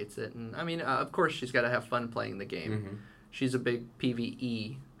appreciates it. And, of course, she's got to have fun playing the game. Mm-hmm. She's a big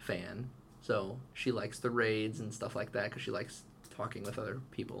PvE fan, so she likes the raids and stuff like that because she likes talking with other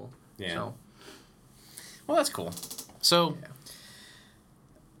people. Yeah. So, well, that's cool. So, yeah.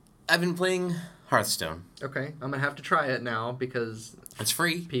 I've been playing Hearthstone. Okay, I'm gonna have to try it now because It's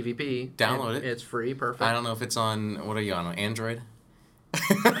free. PvP. Download it. It's free. Perfect. I don't know if it's on. What are you on? Android?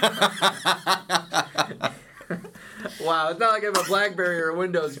 Wow, it's not like I have a BlackBerry or a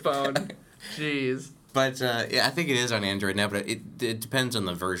Windows phone. Jeez. But yeah, I think it is on Android now. But it depends on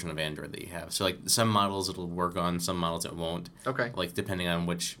the version of Android that you have. So like some models it'll work on, some models it won't. Okay. Like depending on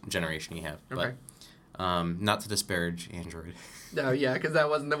which generation you have. Okay. But not to disparage Android. No, yeah, because that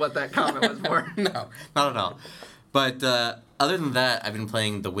wasn't what that comment was for. No, not at all. But other than that, I've been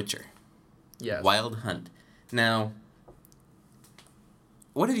playing The Witcher. Yes. Wild Hunt. Now,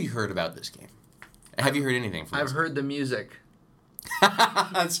 what have you heard about this game? Have you heard anything from I've this? heard the music.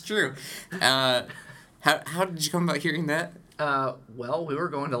 That's true. How did you come about hearing that? Well, we were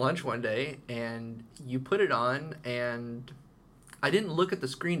going to lunch one day, and you put it on, and I didn't look at the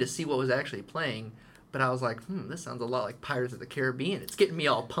screen to see what was actually playing, but I was like, this sounds a lot like Pirates of the Caribbean. It's getting me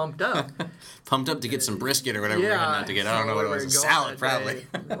all pumped up. Pumped up to get some brisket or whatever we're heading out to get. I don't know what it was. A salad, probably.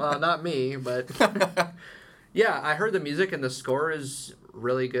 Well, not me, but yeah, I heard the music, and the score is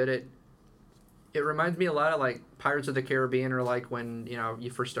really good. It reminds me a lot of like Pirates of the Caribbean, or like when you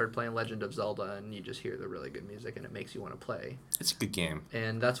first started playing Legend of Zelda, and you just hear the really good music, and it makes you want to play. It's a good game.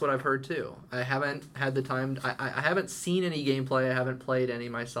 And that's what I've heard too. I haven't had the time. I haven't seen any gameplay. I haven't played any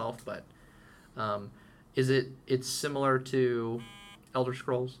myself, but it's similar to Elder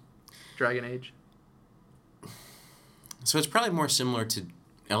Scrolls, Dragon Age? So it's probably more similar to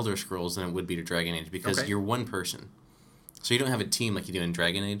Elder Scrolls than it would be to Dragon Age because Okay. you're one person. So you don't have a team like you do in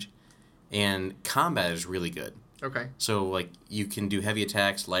Dragon Age. And combat is really good. Okay. So like you can do heavy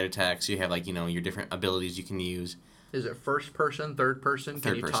attacks, light attacks. You have like your different abilities you can use. Is it first person, third person? Can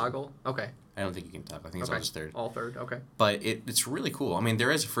Third you person. toggle? Okay. I don't think you can toggle. I think it's Okay. all just third. All third. Okay. But it's really cool. I mean,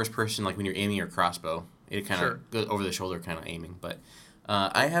 there is a first person like when you're aiming your crossbow. It kind of Sure. goes over the shoulder kind of aiming. But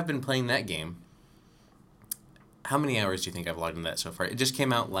I have been playing that game. How many hours do you think I've logged in that so far? It just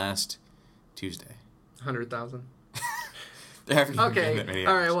came out last Tuesday. 100,000. There haven't even been Okay. that many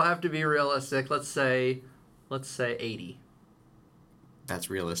All right. hours. We'll have to be realistic. Let's say 80. That's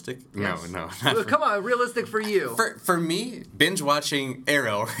realistic? Yes. No. Well, come on, realistic for you. For me, binge watching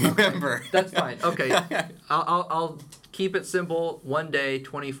Arrow. Remember? That's fine. Okay. I'll keep it simple. One day,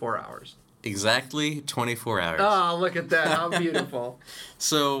 24 hours. Exactly 24 hours. Oh, look at that. How beautiful.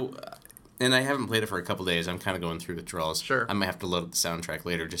 So, and I haven't played it for a couple days. I'm kind of going through withdrawals. Sure. I might have to load up the soundtrack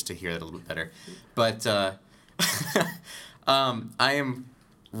later just to hear that a little bit better. But I am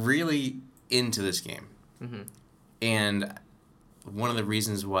really into this game. Mm-hmm. And one of the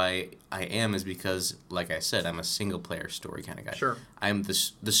reasons why I am is because, like I said, I'm a single-player story kind of guy. Sure.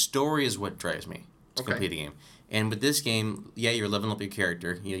 The story is what drives me to Okay. complete a game. And with this game, yeah, you're leveling up your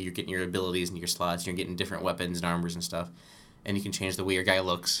character. You're getting your abilities and your slots. You're getting different weapons and armors and stuff. And you can change the way your guy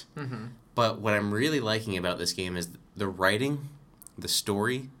looks. Mm-hmm. But what I'm really liking about this game is the writing, the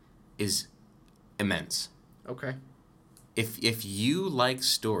story, is immense. Okay. If you like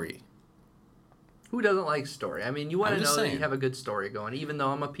story, Who doesn't like story? I mean, you want I'm to just know that saying. you have a good story going, even though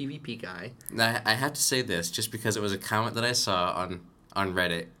I'm a PvP guy. I have to say this just because it was a comment that I saw on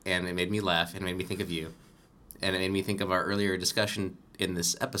Reddit, and it made me laugh, and it made me think of you. And it made me think of our earlier discussion in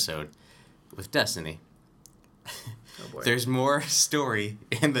this episode with Destiny. Oh boy. There's more story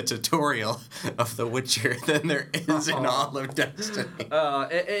in the tutorial of The Witcher than there is in all of Destiny.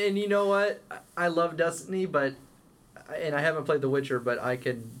 And you know what? I love Destiny, and I haven't played The Witcher, but I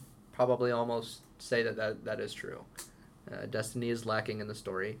could probably almost say that is true. Destiny is lacking in the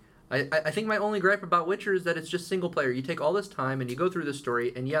story. I think my only gripe about Witcher is that it's just single player. You take all this time and you go through the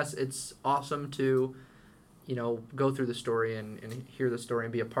story, and yes, it's awesome to, go through the story and hear the story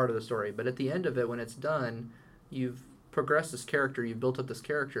and be a part of the story. But at the end of it, when it's done, you've progressed this character, you've built up this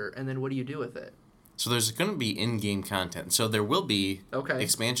character, and then what do you do with it? So there's going to be in-game content. So there will be Okay.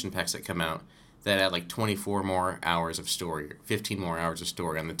 expansion packs that come out that add like 24 more hours of story, 15 more hours of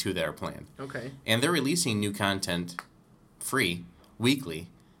story on the two that are planned. Okay. And they're releasing new content free, weekly.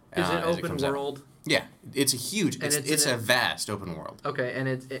 Is it as open comes out. world? Yeah, it's a huge, And it's a vast open world. Okay, and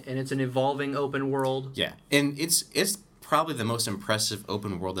it's an evolving open world. Yeah, and it's probably the most impressive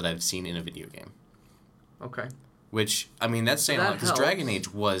open world that I've seen in a video game. Okay. Which, I mean, that's saying a That lot, because helps. Dragon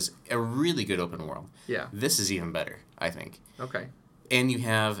Age was a really good open world. Yeah. This is even better, I think. Okay. And you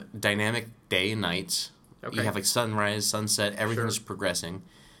have dynamic day and nights. Okay. You have like sunrise, sunset, everything's Sure. progressing.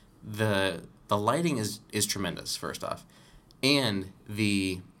 The lighting is tremendous, first off. And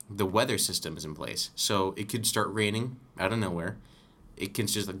the weather system is in place. So it could start raining out of nowhere. it can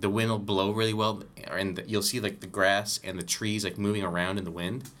just, like, the wind will blow really well, and you'll see, like, the grass and the trees, like, moving around in the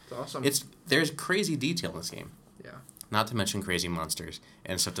wind. It's awesome. There's crazy detail in this game. Yeah. Not to mention crazy monsters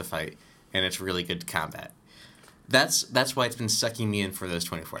and stuff to fight, and it's really good combat. That's why it's been sucking me in for those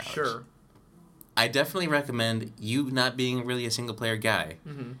 24 hours. Sure. I definitely recommend, you not being really a single-player guy,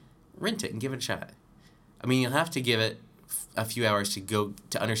 rent it and give it a shot. I mean, you'll have to give it a few hours to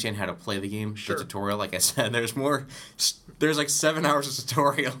understand how to play the game. Sure. The tutorial, like I said, there's like 7 hours of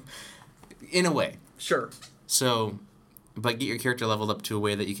tutorial, in a way. Sure. So, but get your character leveled up to a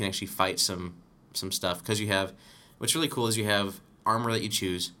way that you can actually fight some stuff, because what's really cool is you have armor that you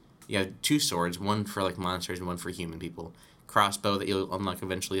choose. You have 2 swords, one for like monsters and one for human people. Crossbow that you'll unlock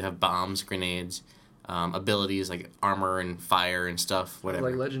eventually. You have bombs, grenades, abilities like armor and fire and stuff, whatever.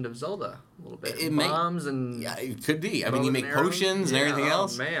 Like Legend of Zelda, a little bit. Bombs and... Yeah, it could be. I mean, you make potions and everything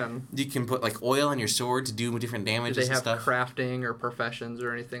else. Oh, man. You can put like oil on your sword to do different damages and stuff. Do they have crafting or professions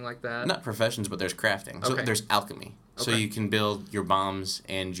or anything like that? Not professions, but there's crafting. So there's alchemy. So you can build your bombs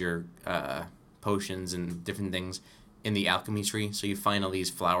and your potions and different things in the alchemy tree. So you find all these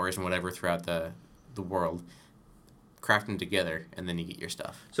flowers and whatever throughout the world, craft them together, and then you get your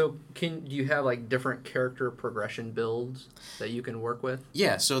stuff. So do you have like different character progression builds that you can work with?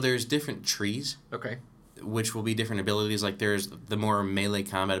 Yeah, so there's different trees. Okay. Which will be different abilities. Like there's the more melee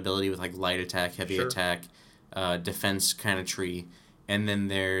combat ability with like light attack, heavy attack, defense kind of tree. And then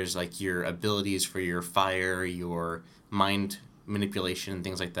there's like your abilities for your fire, your mind manipulation, and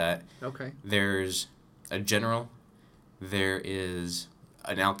things like that. Okay. There's a general, there is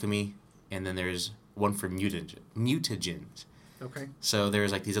an alchemy, and then there's one for mutagens. Okay. So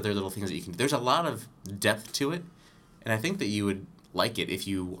there's like these other little things that you can do. There's a lot of depth to it, and I think that you would like it if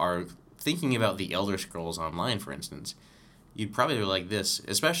you are thinking about the Elder Scrolls Online, for instance. You'd probably like this,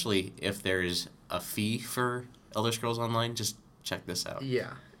 especially if there's a fee for Elder Scrolls Online. Just check this out.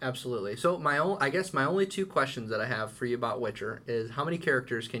 Yeah, absolutely. So I guess my only 2 questions that I have for you about Witcher is how many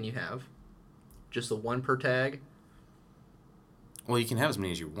characters can you have? Just the one per tag? Well, you can have as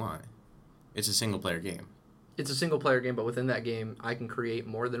many as you want. It's a single-player game. It's a single-player game, but within that game, I can create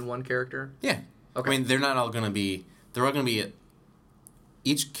more than one character? Yeah. Okay. I mean, they're all going to be...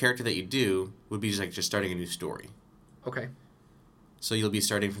 Each character that you do would be just starting a new story. Okay. So you'll be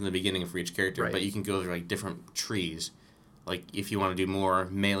starting from the beginning for each character, Right. but you can go through like different trees. Like if you want to do more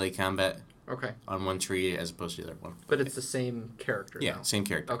melee combat on one tree as opposed to the other one. But it's the same character, Yeah, though. same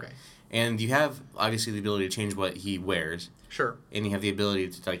character. Okay. And you have, obviously, the ability to change what he wears. Sure. And you have the ability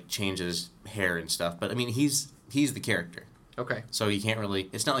to like change his hair and stuff. But, I mean, he's the character. Okay. So you can't really...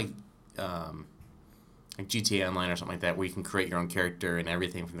 It's not like GTA Online or something like that where you can create your own character and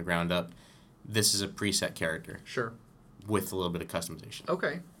everything from the ground up. This is a preset character. Sure. With a little bit of customization.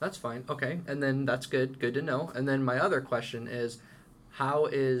 Okay, that's fine. Okay, and then that's good to know. And then my other question is, how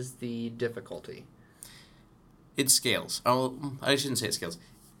is the difficulty? It scales. Oh, I shouldn't say it scales.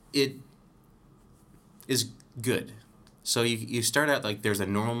 It is good. So you start out, like, there's a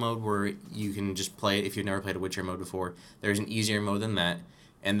normal mode where you can just play it if you've never played a Witcher mode before. There's an easier mode than that.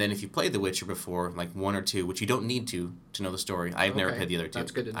 And then if you played The Witcher before, like 1 or 2, which you don't need to know the story. I've never played the other 2.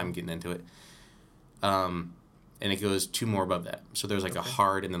 That's good to know. I'm getting into it. And it goes 2 more above that. So there's like a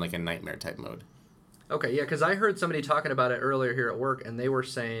hard and then like a nightmare type mode. Okay, yeah, because I heard somebody talking about it earlier here at work, and they were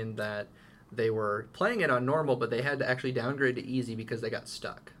saying that they were playing it on normal, but they had to actually downgrade to easy because they got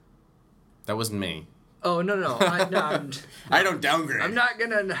stuck. That wasn't me. Oh no! I don't downgrade. I'm not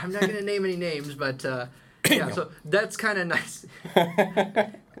gonna name any names, but yeah. So that's kind of nice.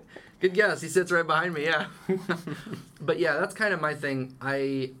 Good guess. He sits right behind me. Yeah. But yeah, that's kind of my thing.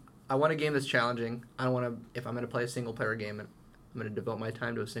 I want a game that's challenging. I don't want to. If I'm gonna play a single player game, I'm gonna devote my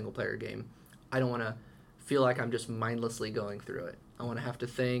time to a single player game. I don't want to feel like I'm just mindlessly going through it. I want to have to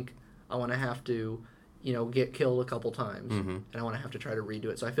think. I want to have to, get killed a couple times, and I want to have to try to redo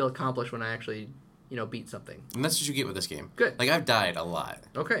it. So I feel accomplished when I actually, beat something. And that's what you get with this game. Good. Like, I've died a lot.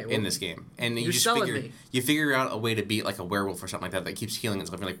 Okay. Well, in this game, and you're selling me. You figure out a way to beat like a werewolf or something like that keeps healing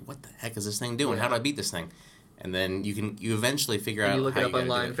itself. You're like, what the heck is this thing doing? Yeah. How do I beat this thing? And then you eventually figure out. You look how it up you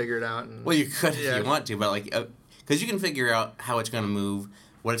online, do it. figure it out. And, well, you could if you want to, but like, because you can figure out how it's going to move,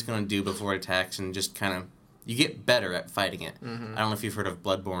 what it's going to do before it attacks, and just kind of you get better at fighting it. Mm-hmm. I don't know if you've heard of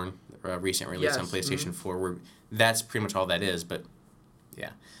Bloodborne, recent release on PlayStation 4, where that's pretty much all that is. But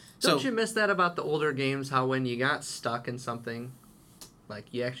yeah. Don't you miss that about the older games? How when you got stuck in something, like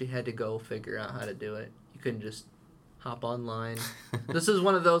you actually had to go figure out how to do it. You couldn't just hop online. This is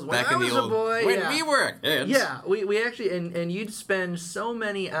one of those. When Back I in was the old, a boy, when we were kids. Yeah, we actually and you'd spend so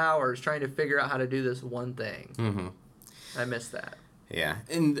many hours trying to figure out how to do this one thing. Mm-hmm. I miss that. Yeah.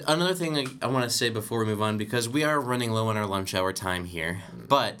 And another thing I want to say before we move on, because we are running low on our lunch hour time here,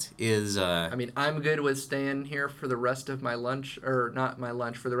 but is... I mean, I'm good with staying here for the rest of my lunch, or not my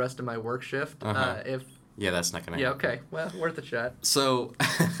lunch, for the rest of my work shift. If Yeah, that's not going to happen. okay. Well, worth a shot. So...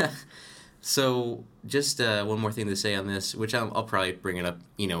 So, just one more thing to say on this, which I'll probably bring it up,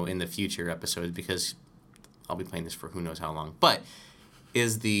 in the future episodes, because I'll be playing this for who knows how long. But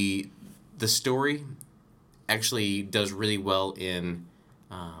is the story actually does really well in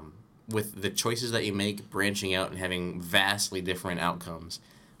with the choices that you make, branching out and having vastly different outcomes.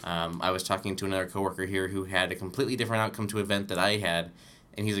 I was talking to another coworker here who had a completely different outcome to an event that I had,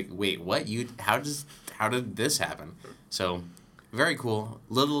 and he's like, "Wait, what? How did this happen?" So. Very cool.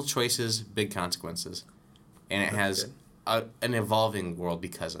 Little choices, big consequences. And it has an evolving world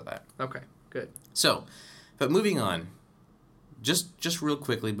because of that. Okay, good. So, but moving on, just real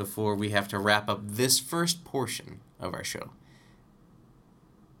quickly before we have to wrap up this first portion of our show.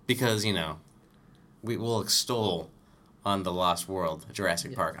 Because, we will extol on the Lost World,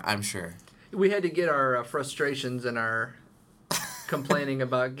 Jurassic Park, I'm sure. We had to get our frustrations and our complaining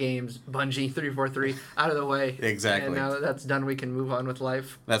about games, Bungie 343, out of the way. Exactly. And now that that's done, we can move on with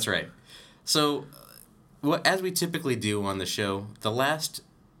life. That's right. So, as we typically do on the show, the last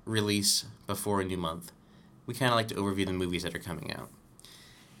release before a new month, we kind of like to overview the movies that are coming out.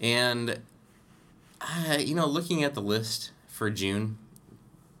 And, looking at the list for June,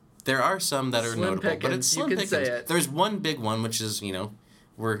 there are some that are Slim notable, pickings. but it's slim You can pickings. say it. There's one big one, which is,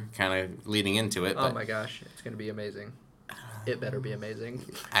 we're kind of leading into it. Oh but my gosh, it's going to be amazing. It better be amazing.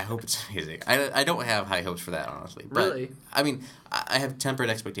 I hope it's amazing. I don't have high hopes for that, honestly. But, Really? I mean, I have tempered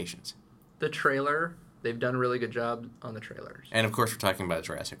expectations. The trailer, they've done a really good job on the trailers. And, of course, we're talking about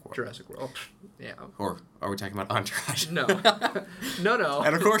Jurassic World. Jurassic World. Yeah. Or are we talking about Entourage? No. No.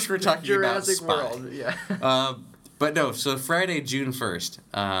 And, of course, we're talking Jurassic about Spy. World, yeah. But no, so Friday, June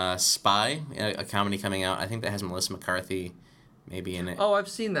 1st, Spy, a comedy coming out. I think that has Melissa McCarthy maybe in it. Oh, I've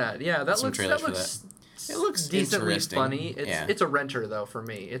seen that. Yeah, that Some looks trailers for that. It looks decently interesting. funny. Yeah. It's a renter though for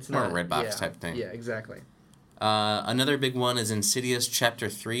me. It's Or a not Redbox type thing. Yeah, exactly. Another big one is Insidious Chapter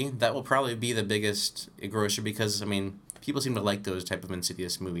 3. That will probably be the biggest grosser because, people seem to like those type of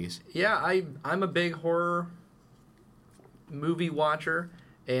Insidious movies. Yeah, I'm a big horror movie watcher,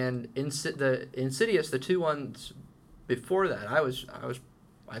 and the Insidious, the two ones before that,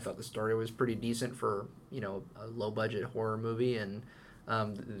 I thought the story was pretty decent for a low budget horror movie, and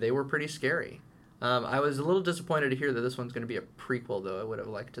they were pretty scary. I was a little disappointed to hear that this one's going to be a prequel, though. I would have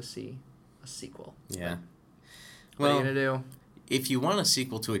liked to see a sequel. Yeah. What are you going to do? If you want a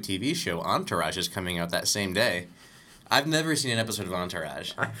sequel to a TV show, Entourage is coming out that same day. I've never seen an episode of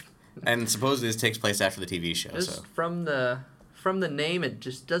Entourage. And supposedly this takes place after the TV show. So. From the name, it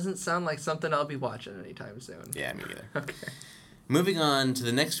just doesn't sound like something I'll be watching anytime soon. Yeah, me either. Okay. Moving on to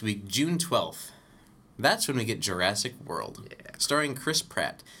the next week, June 12th. That's when we get Jurassic World, starring Chris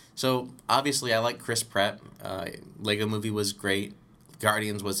Pratt. So, obviously, I like Chris Pratt. Lego Movie was great.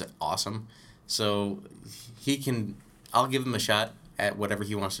 Guardians was awesome. So, I'll give him a shot at whatever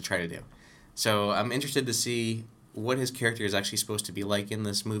he wants to try to do. So, I'm interested to see what his character is actually supposed to be like in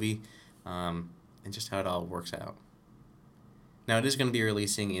this movie, and just how it all works out. Now, it is going to be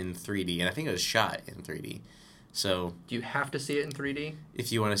releasing in 3D, and I think it was shot in 3D. So, do you have to see it in 3D?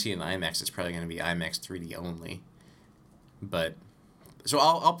 If you want to see it in IMAX, it's probably going to be IMAX 3D only. But so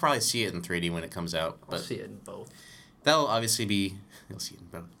I'll probably see it in 3D when it comes out. But I'll see it in both. That'll obviously be you'll see it in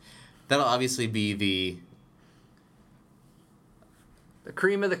both. That'll obviously be the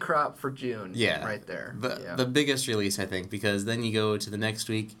cream of the crop for June. Yeah, right there. The biggest release, I think, because then you go to the next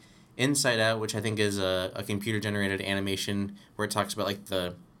week, Inside Out, which I think is a computer generated animation where it talks about like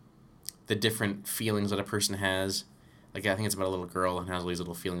the different feelings that a person has. Like, I think it's about a little girl and has all these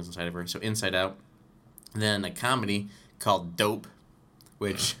little feelings inside of her. So, Inside Out. Then a comedy called Dope,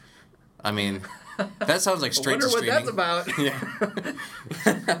 which, that sounds like straight to streaming. I wonder what that's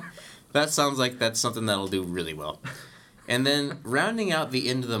about. Yeah. That sounds like that's something that'll do really well. And then, rounding out the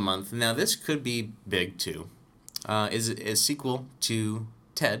end of the month, now this could be big, too, is a sequel to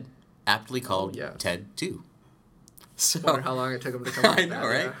Ted, aptly called Ted 2. So, I wonder how long it took him to come out. I know,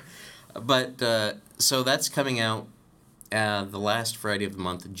 right? Yeah. But, so that's coming out the last Friday of the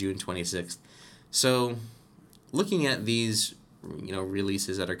month, June 26th. So, looking at these,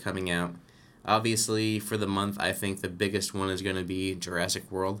 releases that are coming out, obviously for the month, I think the biggest one is going to be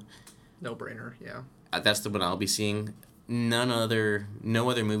Jurassic World. No brainer, yeah. That's the one I'll be seeing. No other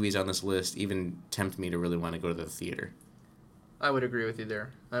movies on this list even tempt me to really want to go to the theater. I would agree with you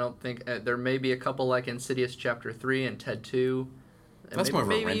there. I don't think there may be a couple like Insidious Chapter 3 and Ted 2 And That's more of a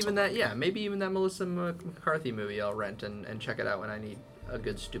maybe rental. even that. Yeah, maybe even that Melissa McCarthy movie I'll rent and check it out when I need a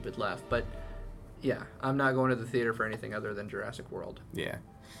good stupid laugh. But yeah, I'm not going to the theater for anything other than Jurassic World. Yeah,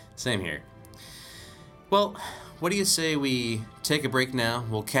 same here. Well, what do you say we take a break now?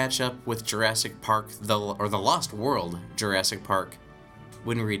 We'll catch up with Jurassic Park, the Lost World Jurassic Park,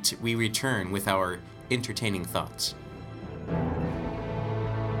 when we return with our entertaining thoughts.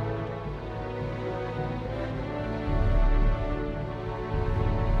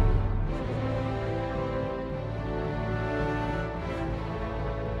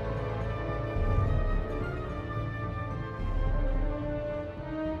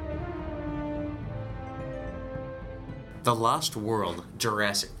 The Lost World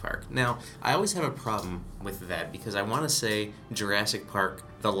Jurassic Park. Now, I always have a problem with that because I want to say Jurassic Park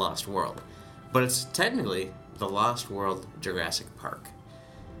The Lost World, but it's technically The Lost World Jurassic Park.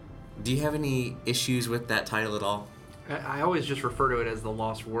 Do you have any issues with that title at all? I always just refer to it as the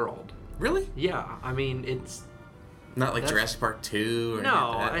Lost World. Really? Yeah, I mean it's Not like Jurassic Park 2 or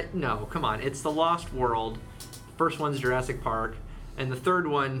no, anything like that? no. Come on, it's the Lost World. First one's Jurassic Park, and the third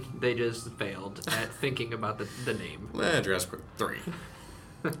one they just failed at thinking about the name. Jurassic Park 3.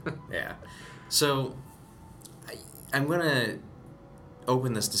 Yeah. So, I'm going to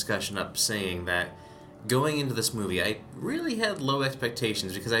open this discussion up saying that going into this movie, I really had low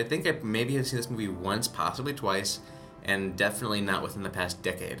expectations because I think I maybe have seen this movie once, possibly twice, and definitely not within the past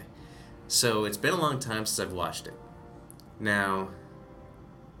decade. So, it's been a long time since I've watched it. Now,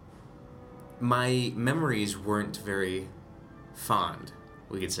 my memories weren't very fond,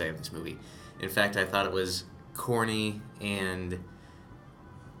 we could say, of this movie. In fact, I thought it was corny, and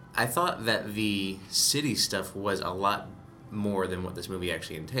I thought that the city stuff was a lot more than what this movie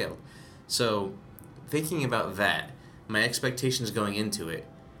actually entailed. So, thinking about that, my expectations going into it,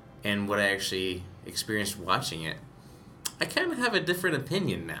 and what I actually experienced watching it, I kind of have a different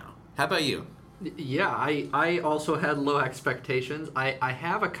opinion now. How about you? Yeah, I also had low expectations. I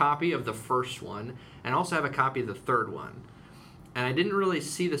have a copy of the first one, and also have a copy of the third one. And I didn't really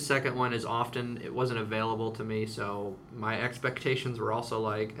see the second one as often. It wasn't available to me, so my expectations were also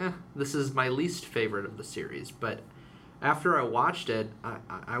like, this is my least favorite of the series. But after I watched it,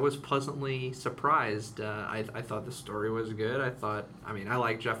 I was pleasantly surprised. I thought the story was good. I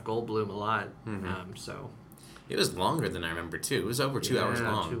like Jeff Goldblum a lot. So It was longer than I remember, too. It was over 2 hours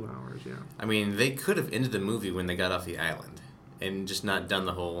long. 2 hours, yeah. I mean, they could have ended the movie when they got off the island and just not done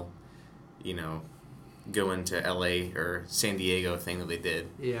the whole, going to LA or San Diego thing that they did.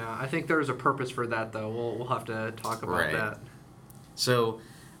 Yeah, I think there's a purpose for that, though. We'll have to talk about that. So,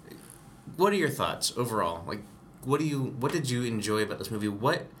 what are your thoughts overall? Like, what did you enjoy about this movie?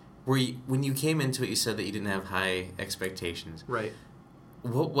 When you came into it, you said that you didn't have high expectations. Right.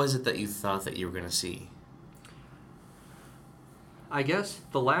 What was it that you thought that you were going to see? I guess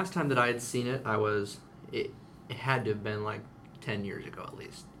the last time that I had seen it, it had to have been like 10 years ago at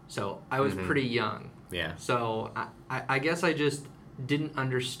least. So I was pretty young. Yeah. So I guess I just didn't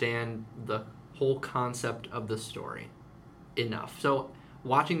understand the whole concept of the story enough. So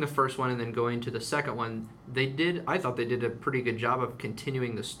watching the first one and then going to the second one, I thought they did a pretty good job of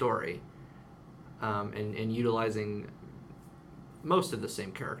continuing the story and utilizing most of the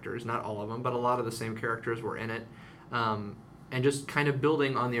same characters, not all of them, but a lot of the same characters were in it. And just kind of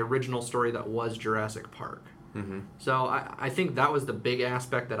building on the original story that was Jurassic Park. Mm-hmm. So I think that was the big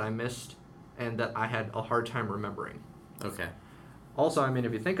aspect that I missed and that I had a hard time remembering. Okay. Also, I mean,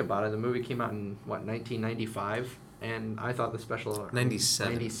 if you think about it, the movie came out in, 1995? And I thought the special...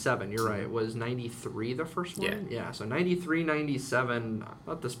 97. 97, you're right. It was 93 the first one? Yeah. Yeah, so 93, 97, I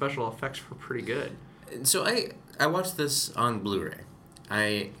thought the special effects were pretty good. So I watched this on Blu-ray.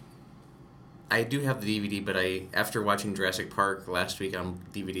 I do have the DVD, but after watching Jurassic Park last week on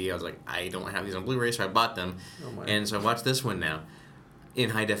DVD, I was like, I don't have these on Blu-ray, so I bought them. Oh my. And so I watched this one now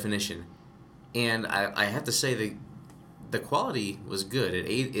in high definition. And I have to say the quality was good.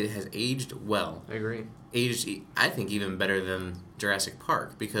 It has aged well. I agree. Aged, I think, even better than Jurassic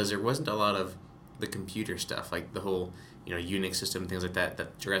Park because there wasn't a lot of the computer stuff, like the whole Unix system, things like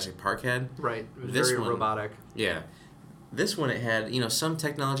that Jurassic Park had. Right. It was This very one- robotic. Yeah. This one, it had, some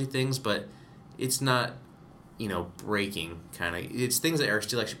technology things, but it's not, breaking, kind of. It's things that are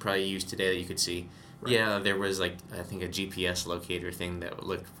still actually probably used today that you could see. Right. Yeah, there was, I think a GPS locator thing that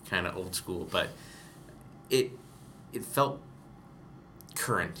looked kind of old school, but it felt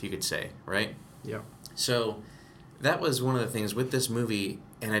current, you could say, right? Yeah. So that was one of the things with this movie,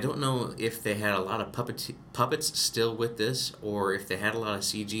 and I don't know if they had a lot of puppets still with this or if they had a lot of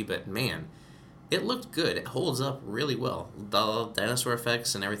CG, but man, it looked good. It holds up really well. The dinosaur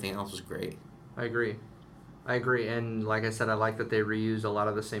effects and everything else was great. I agree. I agree, and like I said, I like that they reused a lot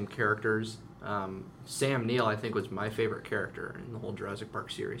of the same characters. Sam Neill, I think, was my favorite character in the whole Jurassic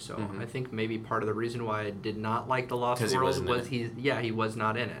Park series. So I think maybe part of the reason why I did not like The Lost World was he was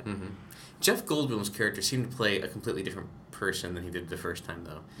not in it. Mm-hmm. Jeff Goldblum's character seemed to play a completely different person than he did the first time,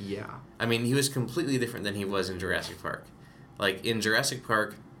 though. Yeah. I mean, he was completely different than he was in Jurassic Park. Like, in Jurassic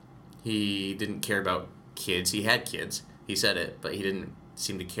Park, he didn't care about kids. He had kids. He said it, but he didn't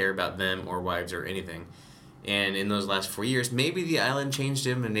seem to care about them or wives or anything. And in those last 4 years, maybe the island changed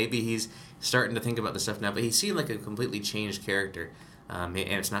him, and maybe he's starting to think about this stuff now, but he seemed like a completely changed character. And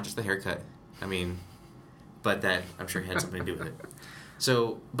it's not just the haircut. I mean, but that, I'm sure, had something to do with it.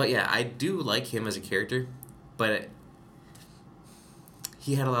 So, but yeah, I do like him as a character, but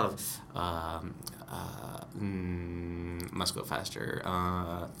he had a lot of must go faster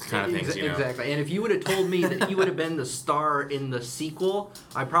kind of things, you know? Exactly. And if you would have told me that he would have been the star in the sequel,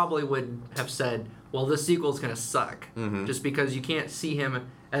 I probably would have said, well, this sequel's going to suck, just because you can't see him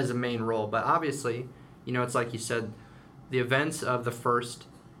as a main role. But obviously, you know, it's like you said, the events of the first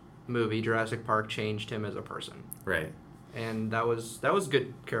movie, Jurassic Park, changed him as a person. Right. And that was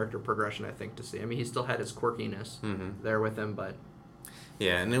good character progression, I think, to see. I mean, he still had his quirkiness there with him, but...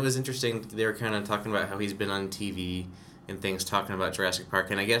 Yeah, and it was interesting. They were kind of talking about how he's been on TV and things talking about Jurassic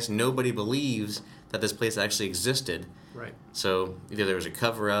Park, and I guess nobody believes that this place actually existed. Right. So either there was a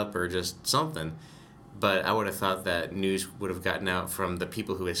cover-up or just something. But I would have thought that news would have gotten out from the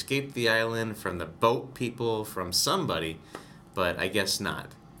people who escaped the island, from the boat people, from somebody, but I guess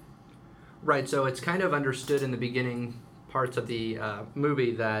not. Right, so it's kind of understood in the beginning parts of the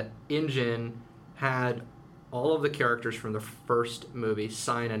movie that InGen had all of the characters from the first movie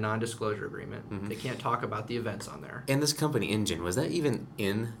sign a non-disclosure agreement. They can't talk about the events on there. And this company, InGen, was that even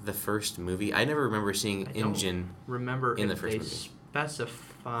in the first movie? I never remember seeing InGen in the first movie.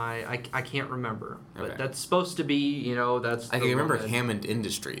 Specify. I can't remember. But Okay. That's supposed to be, you know, that's... I can remember Hammond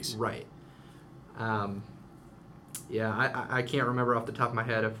Industries. Right. Yeah, I can't remember off the top of my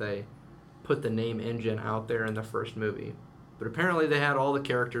head if they put the name InGen out there in the first movie. But apparently they had all the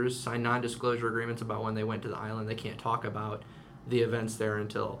characters sign non-disclosure agreements about when they went to the island. They can't talk about the events there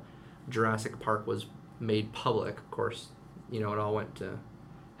until Jurassic Park was made public. Of course, you know, it all went to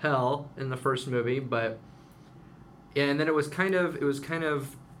hell in the first movie, but and then it was kind of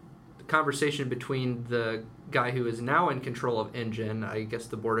the conversation between the guy who is now in control of InGen. I guess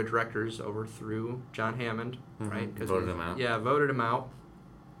the board of directors overthrew John Hammond, right? Voted him out. Yeah, voted him out.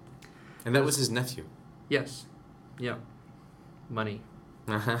 And that was his nephew. Yes. Yeah. Money,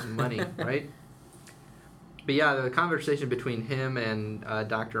 right? But yeah, the conversation between him and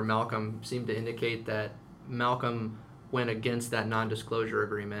Dr. Malcolm seemed to indicate that Malcolm went against that non-disclosure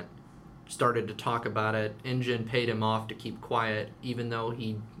agreement, started to talk about it. InGen paid him off to keep quiet, even though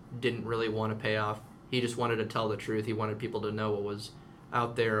he didn't really want to pay off. He just wanted to tell the truth. He wanted people to know what was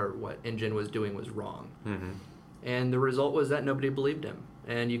out there, or what InGen was doing was wrong. And the result was that nobody believed him.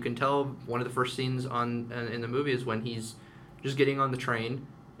 And you can tell one of the first scenes in the movie is when he's just getting on the train,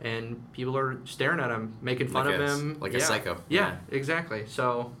 and people are staring at him, making fun of him. Like a psycho. Yeah, exactly.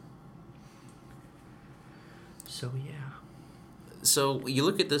 So yeah. So you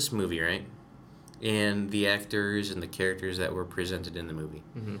look at this movie, right? And the actors and the characters that were presented in the movie.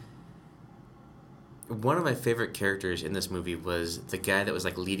 One of my favorite characters in this movie was the guy that was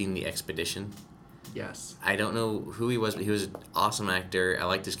like leading the expedition. Yes. I don't know who he was, but he was an awesome actor. I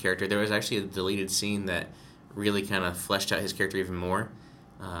liked his character. There was actually a deleted scene that really kind of fleshed out his character even more.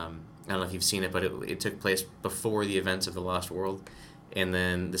 I don't know if you've seen it, but it took place before the events of The Lost World. And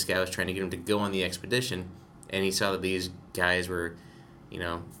then this guy was trying to get him to go on the expedition, and he saw that these guys were, you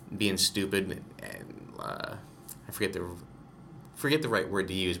know, being stupid. And I forget the right word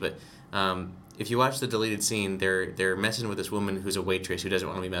to use, but if you watch the deleted scene, they're messing with this woman who's a waitress who doesn't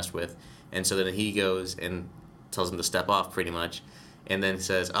want to be messed with. And so then he goes and tells him to step off, pretty much, and then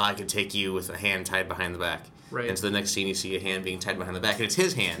says, "Oh, I can take you," with a hand tied behind the back. Right. And so the next scene, you see a hand being tied behind the back, and it's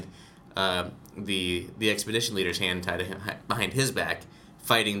his hand, the expedition leader's hand tied behind his back,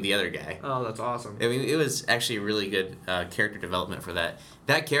 fighting the other guy. Oh, that's awesome. I mean, it was actually a really good character development for that.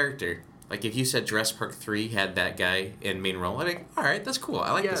 That character, like if you said Jurassic Park 3 had that guy in main role, I'd be like, all right, that's cool.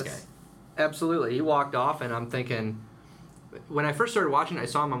 I like this guy. Absolutely. He walked off, and I'm thinking, when I first started watching, I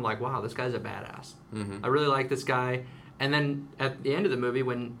saw him, I'm like, wow, this guy's a badass. I really like this guy. And then at the end of the movie,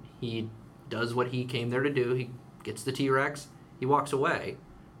 when he does what he came there to do, he gets the T-Rex, he walks away.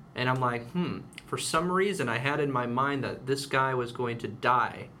 And I'm like, for some reason I had in my mind that this guy was going to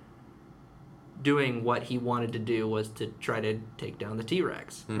die doing what he wanted to do, was to try to take down the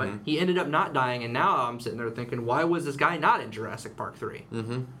T-Rex. But he ended up not dying, and now I'm sitting there thinking, why was this guy not in Jurassic Park 3?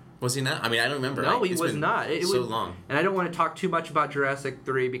 Was he not? I mean, I don't remember. No, he It's was been not. so long. And I don't want to talk too much about Jurassic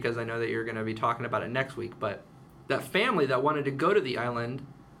 3 because I know that you're going to be talking about it next week, but that family that wanted to go to the island,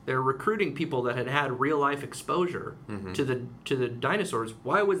 they're recruiting people that had had real life exposure to the dinosaurs.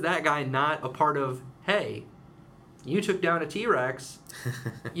 Why was that guy not a part of, hey, you took down a T-Rex,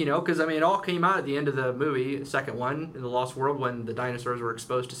 because, I mean, it all came out at the end of the movie, second one, in The Lost World, when the dinosaurs were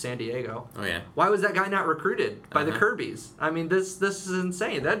exposed to San Diego. Oh, yeah. Why was that guy not recruited by the Kirbys? I mean, this is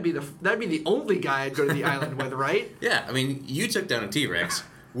insane. That'd be the only guy I'd go to the island with, right? Yeah, I mean, you took down a T-Rex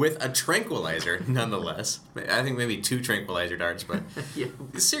with a tranquilizer, nonetheless. I think maybe 2 tranquilizer darts, but Yeah.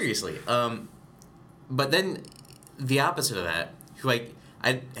 seriously. But then the opposite of that, who I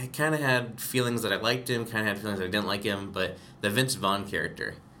kind of had feelings that I liked him, kind of had feelings that I didn't like him, but the Vince Vaughn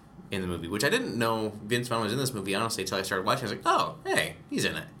character in the movie, which I didn't know Vince Vaughn was in this movie, honestly, until I started watching. I was like, oh, hey, he's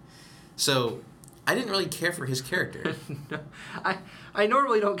in it. So I didn't really care for his character. No, I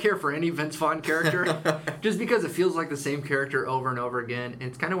normally don't care for any Vince Vaughn character, just because it feels like the same character over and over again. And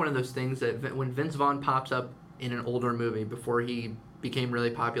it's kind of one of those things that when Vince Vaughn pops up in an older movie before he became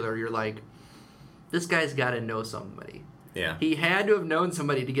really popular, you're like, this guy's got to know somebody. Yeah. He had to have known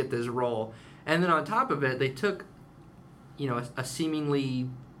somebody to get this role. And then on top of it, they took, a seemingly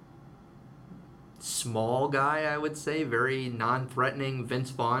small guy, I would say, very non-threatening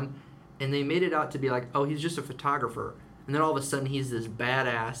Vince Vaughn, and they made it out to be like, oh, he's just a photographer. And then all of a sudden he's this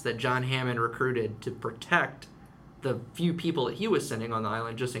badass that John Hammond recruited to protect the few people that he was sending on the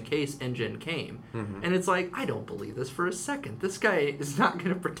island just in case InGen came. Mm-hmm. And it's like, I don't believe this for a second. This guy is not going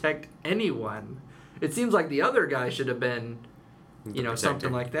to protect anyone. It seems like the other guy should have been,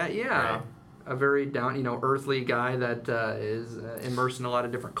 something like that. Yeah. Right. A very down, earthly guy that is immersed in a lot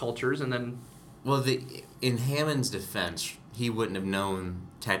of different cultures, and then... Well, in Hammond's defense, he wouldn't have known,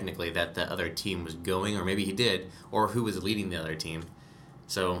 technically, that the other team was going, or maybe he did, or who was leading the other team.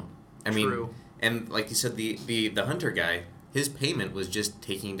 So, I mean... True. And like you said, the hunter guy, his payment was just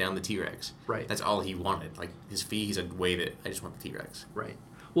taking down the T-Rex. Right. That's all he wanted. Like, his fee, he said, waive it. I just want the T-Rex. Right.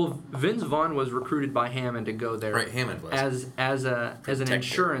 Well, Vince Vaughn was recruited by Hammond to go there. Right, Hammond was. As an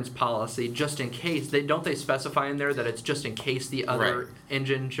insurance policy, just in case. Don't they specify in there that it's just in case the other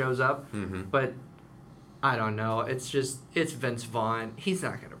engine shows up? Mm-hmm. But I don't know. It's Vince Vaughn. He's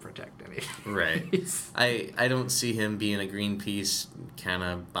not going to protect anything. Right. I don't see him being a Greenpeace kind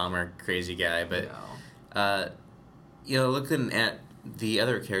of bomber crazy guy, but no. Looking at the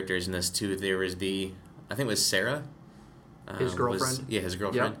other characters in this too, there was I think it was Sarah. His girlfriend? His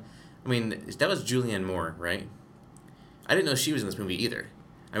girlfriend. Yep. I mean, that was Julianne Moore, right? I didn't know she was in this movie either.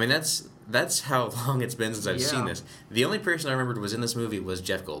 I mean, that's how long it's been since I've seen this. The only person I remembered was in this movie was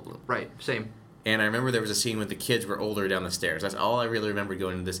Jeff Goldblum. Right, same. And I remember there was a scene with the kids were older down the stairs. That's all I really remember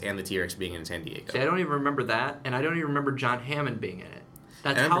going into this, and the T-Rex being in San Diego. See, I don't even remember that, and I don't even remember John Hammond being in it.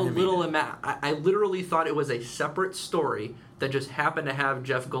 That's how little I literally thought it was a separate story that just happened to have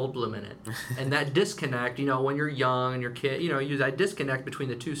Jeff Goldblum in it. And that disconnect, when you're young and you're kid, that disconnect between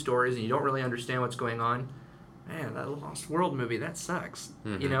the two stories and you don't really understand what's going on. Man, that Lost World movie, that sucks.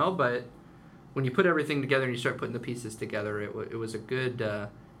 Mm-hmm. But when you put everything together and you start putting the pieces together, it was a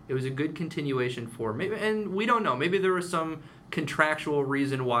good continuation for maybe, and we don't know. Maybe there was some contractual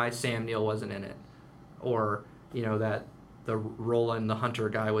reason why Sam Neill wasn't in it, or that the Roland the Hunter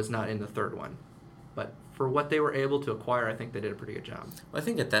guy was not in the third one. But for what they were able to acquire, I think they did a pretty good job. Well, I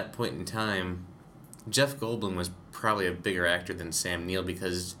think at that point in time, Jeff Goldblum was probably a bigger actor than Sam Neill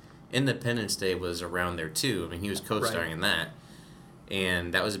because Independence Day was around there too. I mean, he was co-starring in that.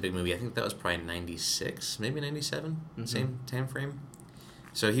 And that was a big movie. I think that was probably 96, maybe 97, same time frame.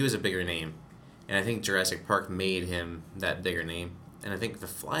 So he was a bigger name. And I think Jurassic Park made him that bigger name. And I think The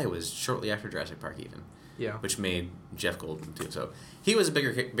Fly was shortly after Jurassic Park even. Yeah. Which made Jeff Goldblum too. So he was a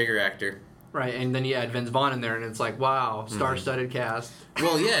bigger actor. Right, and then you add Vince Vaughn in there, and it's like, wow, star-studded cast.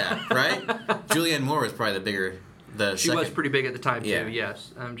 Well, yeah, right? Julianne Moore was probably She was pretty big at the time, Yeah. too,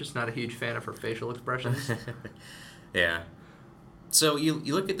 yes. I'm just not a huge fan of her facial expressions. Yeah. So you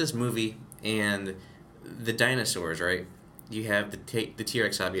look at this movie, and the dinosaurs, right? You have the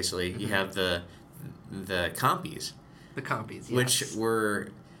T-Rex, obviously. You have the Compies. The Compies, yes. Which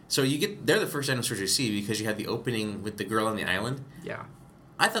were... So they're the first dinosaurs you see because you had the opening with the girl on the island. Yeah.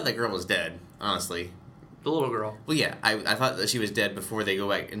 I thought that girl was dead, honestly. The little girl. Well, yeah, I thought that she was dead before they go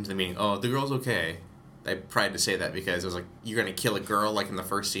back into the meeting. Oh, the girl's okay. I tried to say that because I was like, you're going to kill a girl like in the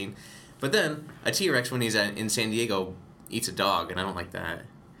first scene. But then a T-Rex, when he's in San Diego, eats a dog, and I don't like that.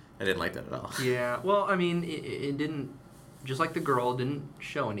 I didn't like that at all. Yeah, well, I mean, it didn't, just like the girl, didn't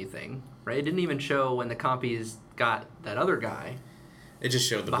show anything, right? It didn't even show when the Compies got that other guy. It just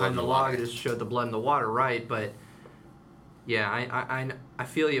showed the blood behind in the the log. water. It just showed the blood in the water, right? But Yeah, I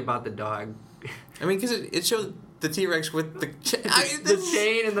feel you about the dog. I mean, because it showed the T-Rex with the the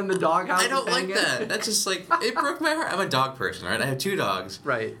chain and then the doghouse. I don't like that. That's just like, it broke my heart. I'm a dog person, right? I have 2 dogs.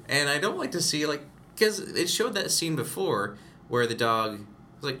 Right. And I don't like to see, like, because it showed that scene before where the dog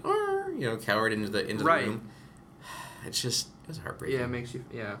was like, cowered into the room. It's just, it was heartbreaking. Yeah, it makes you,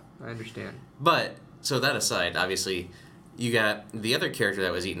 I understand. But, so that aside, obviously, you got the other character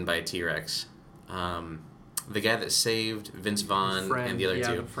that was eaten by a T-Rex. The guy that saved Vince Vaughn and the other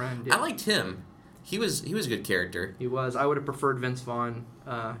 2. The friend, yeah. I liked him. He was a good character. He was. I would have preferred Vince Vaughn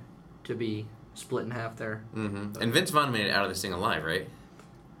to be split in half there. Mm-hmm. And Vince Vaughn made it out of this thing alive, right?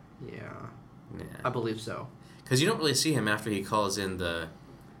 Yeah. Yeah. I believe so. Because you don't really see him after he calls in the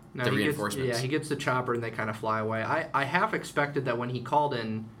reinforcements. He gets the chopper and they kind of fly away. I half expected that when he called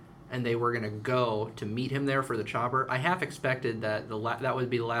in and they were going to go to meet him there for the chopper, I half expected that that would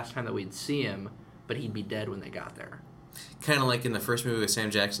be the last time that we'd see him, but he'd be dead when they got there. Kind of like in the first movie with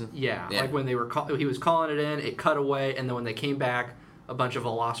Sam Jackson? Yeah. Like when they were he was calling it in, it cut away, and then when they came back, a bunch of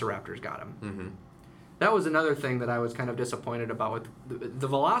velociraptors got him. Mm-hmm. That was another thing that I was kind of disappointed about. With the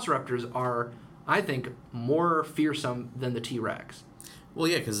velociraptors are, I think, more fearsome than the T-Rex. Well,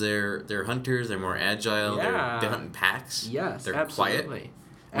 yeah, because they're hunters, they're more agile, Yeah. they hunt in packs. Yes, they're absolutely. quiet.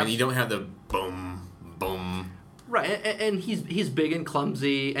 I mean, you don't have the boom, boom. Right, and he's big and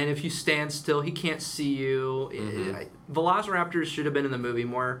clumsy, and if you stand still, he can't see you. Mm-hmm. Velociraptors should have been in the movie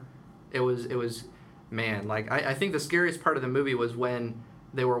more. It was, man, like, I think the scariest part of the movie was when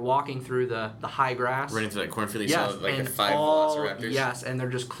they were walking through the high grass. Running through that cornfield, you yes, saw like and the 5 velociraptors. Yes, and they're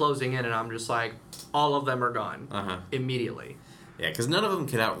just closing in, and I'm just like, all of them are gone immediately. Yeah, because none of them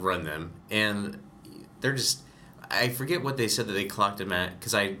could outrun them, and they're just... I forget what they said that they clocked them at,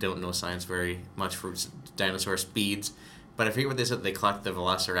 because I don't know science very much for dinosaur speeds, but I forget what they said that they clocked the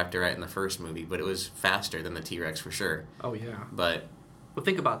Velociraptor at in the first movie, but it was faster than the T-Rex for sure. Oh, yeah. But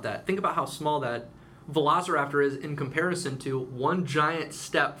think about that. Think about how small that Velociraptor is in comparison to one giant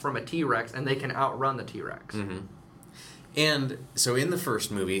step from a T-Rex, and they can outrun the T-Rex. Mm-hmm. And so in the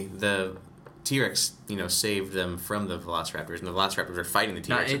first movie, the T-Rex, saved them from the Velociraptors, and the Velociraptors are fighting the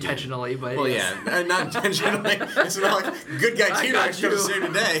T-Rex. Not intentionally, but... Well, yeah, not intentionally. It's not like, good guy T-Rex going to save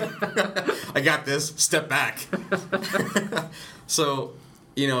today. I got this. Step back. So,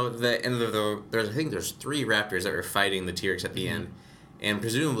 the end of I think there's 3 raptors that were fighting the T-Rex at the end, and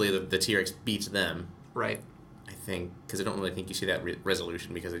presumably the T-Rex beats them. Right. I think, because I don't really think you see that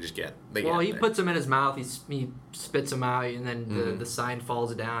resolution because he puts them in his mouth, he spits them out, and then the sign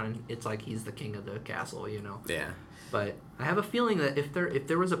falls down, and it's like he's the king of the castle, Yeah. But I have a feeling that if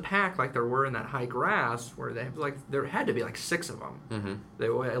there was a pack like there were in that high grass, where there had to be 6 of them. Mm-hmm. They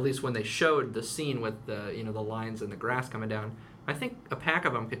were, at least when they showed the scene with the the lines and the grass coming down. I think a pack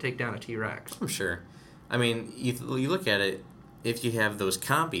of them could take down a T-Rex. I'm sure. I mean, you look at it. If you have those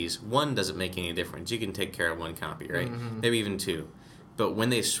compies, one doesn't make any difference. You can take care of one compy, right? Mm-hmm. Maybe even 2. But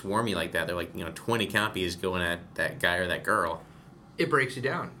when they swarm you like that, they're like 20 compies going at that guy or that girl. It breaks you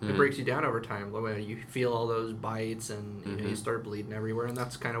down. Mm-hmm. It breaks you down over time. You feel all those bites, and you start bleeding everywhere. And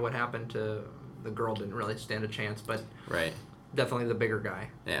that's kind of what happened to the girl. Didn't really stand a chance, but right, definitely the bigger guy.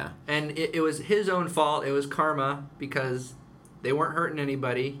 Yeah. And it was his own fault. It was karma because they weren't hurting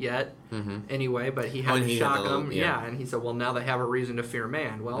anybody yet anyway, but he had to shock them. Yeah, and he said, well, now they have a reason to fear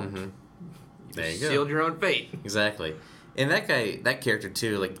man. Well, there you sealed your own fate. Exactly. And that character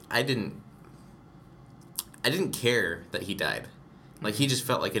too, I didn't care that he died. He just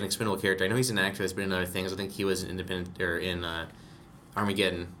felt like an expendable character. I know he's an actor that's been in other things. I think he was in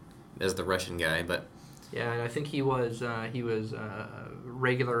Armageddon as the Russian guy, but... Yeah, and I think he was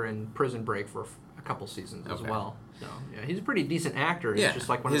regular in Prison Break for a couple seasons as well. So yeah, he's a pretty decent actor. It's just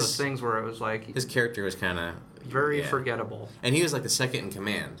like one of those things where it was like his character was kind of very forgettable. And he was like the second in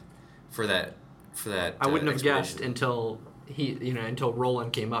command for that. I wouldn't have guessed until until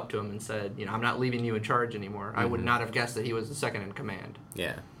Roland came up to him and said, I'm not leaving you in charge anymore. Mm-hmm. I would not have guessed that he was the second in command.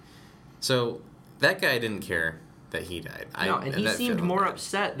 Yeah. So that guy didn't care that he died. No, and he seemed more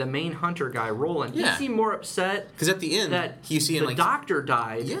upset, the main hunter guy, Roland. Yeah. He seemed more upset because at the end, that you see him the doctor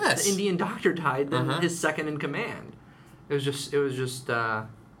died. Yes. The Indian doctor died than his second in command. It was just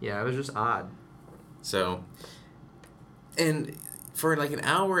odd. So, and for an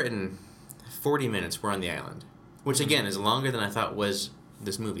hour and 40 minutes, we're on the island, which again is longer than I thought was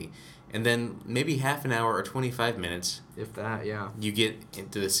this movie. And then maybe half an hour or 25 minutes, if that, you get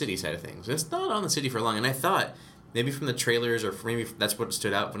into the city side of things. It's not on the city for long, and I thought maybe from the trailers or maybe that's what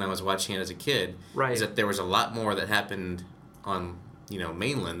stood out when I was watching it as a kid, right, is that there was a lot more that happened on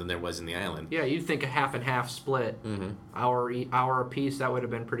mainland than there was in the island. Yeah, you'd think a half and half split, hour a piece, that would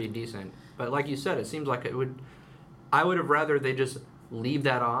have been pretty decent. But like you said, it seems like it would I would have rather they just leave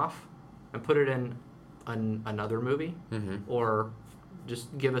that off and put it in another movie, or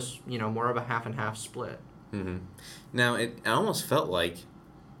just give us, more of a half and half split. Now, it almost felt like,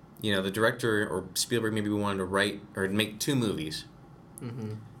 the director or Spielberg maybe wanted to write or make two movies.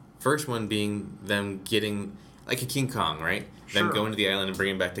 First one being them getting, like a King Kong, right? Sure. Them going to the island and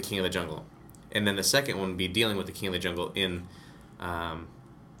bringing back the King of the Jungle. And then the second one would be dealing with the King of the Jungle in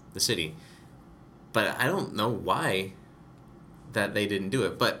the city. But I don't know why that they didn't do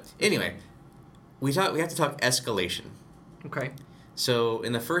it. But anyway, we have to talk escalation. Okay. So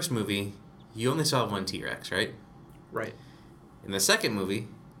in the first movie, you only saw one T-Rex, right? Right. In the second movie,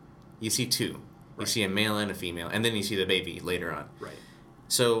 you see two. You see a male and a female, and then you see the baby later on. Right.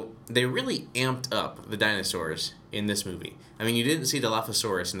 So they really amped up the dinosaurs in this movie. I mean, you didn't see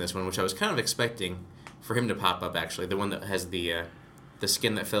Dilophosaurus in this one, which I was kind of expecting for him to pop up, actually. The one that has the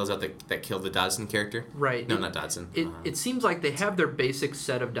skin that fills out that killed the Dodson character. Right. No, not Dodson. It seems like they have their basic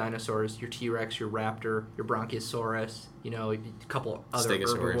set of dinosaurs: your T-Rex, your raptor, your Bronchiosaurus. A couple other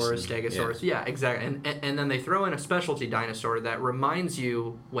herbivores, Stegosaurus. Yeah, exactly. And then they throw in a specialty dinosaur that reminds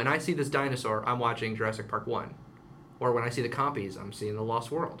you, when I see this dinosaur, I'm watching Jurassic Park 1. Or when I see the Compies, I'm seeing The Lost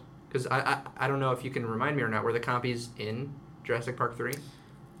World. Because I don't know if you can remind me or not, were the Compies in Jurassic Park 3?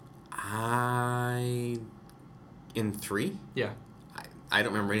 In 3? Yeah. I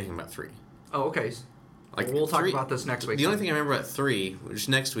don't remember anything about 3. Oh, okay. We'll talk about this next week. The only thing I remember about 3, which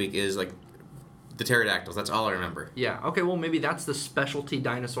next week, is like the pterodactyls. That's all I remember. Yeah. Okay. Well, maybe that's the specialty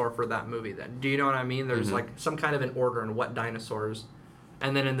dinosaur for that movie then. Do you know what I mean? There's like some kind of an order in what dinosaurs.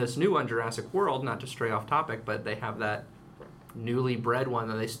 And then in this new one, Jurassic World, not to stray off topic, but they have that newly bred one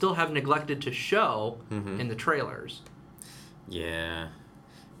that they still have neglected to show in the trailers. Yeah.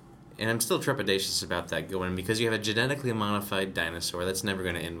 And I'm still trepidatious about that going, because you have a genetically modified dinosaur. That's never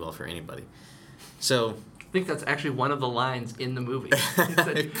going to end well for anybody. So I think that's actually one of the lines in the movie.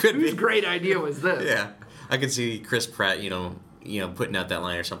 Said, it could be. Whose great idea was this? Yeah. I could see Chris Pratt, putting out that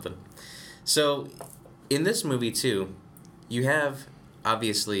line or something. So in this movie, too, you have,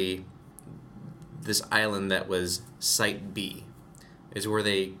 obviously, this island that was Site B, is where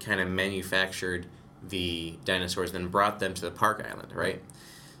they kind of manufactured the dinosaurs, then brought them to the park island, right?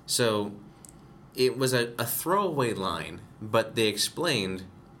 So it was a throwaway line, but they explained,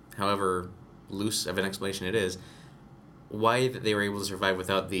 however loose of an explanation it is, why they were able to survive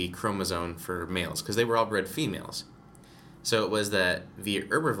without the chromosome for males, because they were all bred females. So it was that the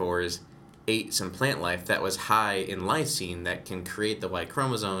herbivores ate some plant life that was high in lysine that can create the Y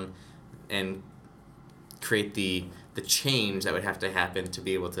chromosome and create the change that would have to happen to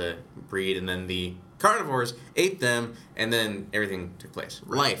be able to breed, and then the carnivores ate them, and then everything took place.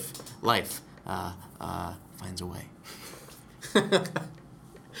 Right. Life finds a way.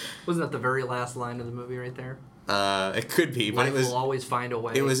 Wasn't that the very last line of the movie right there? It could be, but Life will always find a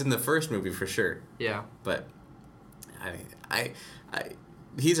way. It was in the first movie for sure. Yeah. But I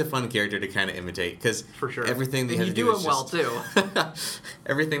he's a fun character to kind of imitate, because for sure everything that you have to do do him well too.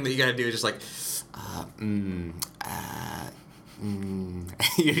 Everything that you got to do is just like,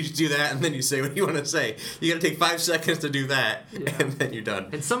 you just do that, and then you say what you want to say. You got to take 5 seconds to do that, and then you're done.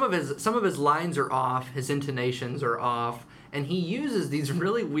 And some of his lines are off, his intonations are off, and he uses these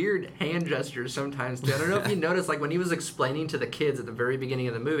really weird hand gestures sometimes. I don't know if you noticed, like when he was explaining to the kids at the very beginning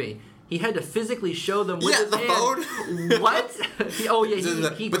of the movie, he had to physically show them with his the hand. phone? What?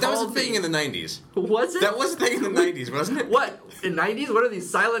 He but that was a thing in the 90s. Was it? That was a thing in the 90s, wasn't it? What? In 90s? What are these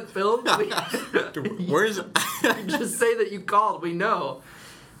silent films? Where's... Just say that you called. We know.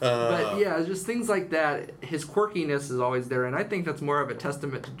 But yeah, just things like that. His quirkiness is always there, and I think that's more of a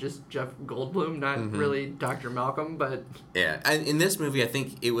testament to just Jeff Goldblum, not really Dr. Malcolm. But yeah, and in this movie, I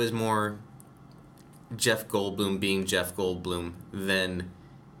think it was more Jeff Goldblum being Jeff Goldblum than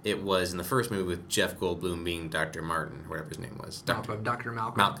it was in the first movie with Jeff Goldblum being Dr. Martin, whatever his name was. Dr.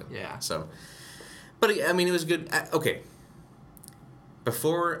 Malcolm. Malcolm. Yeah. So, but I mean, it was good. Okay.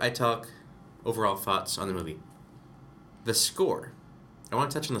 Before I talk overall thoughts on the movie, the score. I want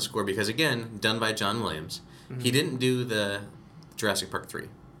to touch on the score because, again, done by John Williams. He didn't do the Jurassic Park 3,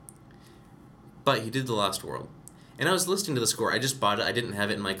 but he did The Lost World. And I was listening to the score. I just bought it. I didn't have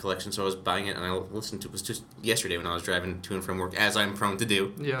it in my collection, so I was buying it, and I listened to it. It was just yesterday when I was driving to and from work, as I'm prone to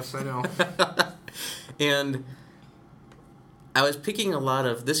do. Yes, I know. And I was picking a lot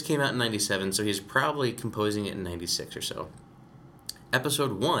of... This came out in 97, so he's probably composing it in 96 or so.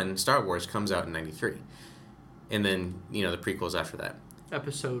 Episode 1, Star Wars, comes out in 93. And then, the prequels after that.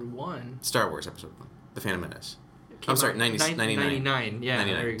 Episode 1? Star Wars, Episode 1. The Phantom Menace. I'm sorry, 99. 99, yeah,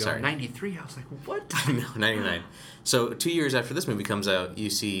 99, there you go. sorry. 93, I was like, what? No, 99. So 2 years after this movie comes out, you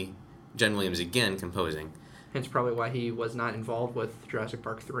see John Williams again composing. Hence probably why he was not involved with Jurassic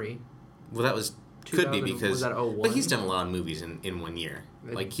Park 3. Well, that could be because... Was that 01? But he's done a lot of movies in 1 year.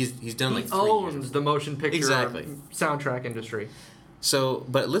 Like, he's done like 3 years. He owns the motion picture exactly. soundtrack industry. So,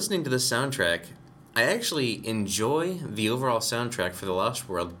 but listening to this soundtrack, I actually enjoy the overall soundtrack for The Lost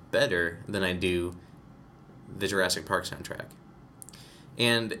World better than I do the Jurassic Park soundtrack.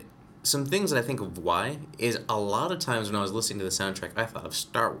 And some things that I think of why is a lot of times when I was listening to the soundtrack, I thought of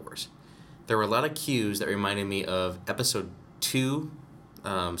Star Wars. There were a lot of cues that reminded me of Episode 2,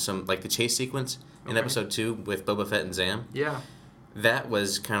 some like the chase sequence in Episode 2 with Boba Fett and Zam. Yeah. That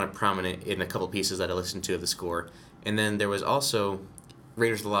was kind of prominent in a couple pieces that I listened to of the score. And then there was also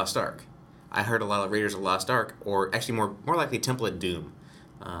Raiders of the Lost Ark. I heard a lot of Raiders of the Lost Ark, or actually more likely Temple of Doom,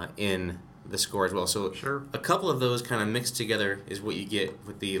 in the score as well. So sure. A couple of those kind of mixed together is what you get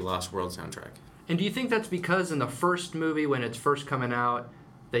with the Lost World soundtrack. And do you think that's because in the first movie, when it's first coming out,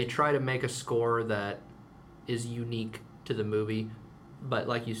 they try to make a score that is unique to the movie, but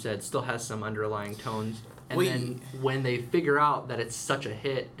like you said, still has some underlying tones? And then when they figure out that it's such a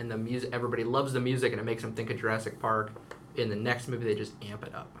hit and the music, everybody loves the music, and it makes them think of Jurassic Park, in the next movie they just amp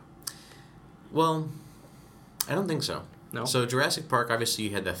it up. Well, I don't think so. No? So Jurassic Park, obviously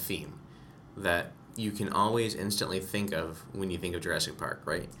you had the theme that you can always instantly think of when you think of Jurassic Park,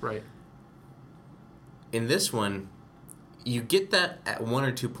 right? Right. In this one, you get that at 1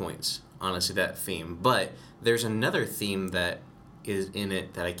 or 2 points, honestly, that theme. But there's another theme that is in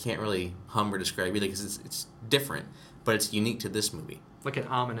it that I can't really hum or describe either because it's different, but it's unique to this movie. Like an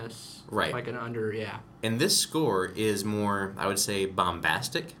ominous. Right. Like an yeah. And this score is more, I would say,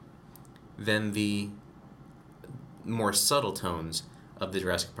 bombastic than the more subtle tones of the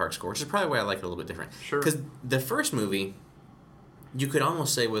Jurassic Park score, which is probably why I like it a little bit different. Sure. Because the first movie, you could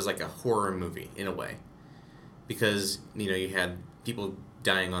almost say was like a horror movie in a way. Because, you had people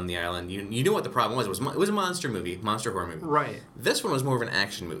dying on the island. You knew what the problem was. It was a monster movie, monster horror movie. Right. This one was more of an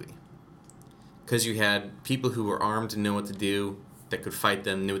action movie. Because you had people who were armed and knew what to do, that could fight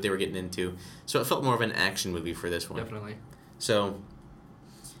them, knew what they were getting into. So it felt more of an action movie for this one. Definitely. So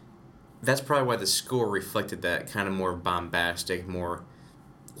that's probably why the score reflected that kind of more bombastic, more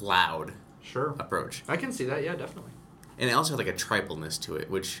loud approach. I can see that, yeah, definitely. And it also had like a tribalness to it,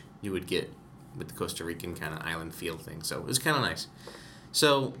 which you would get with the Costa Rican kind of island feel thing. So it was kind of nice.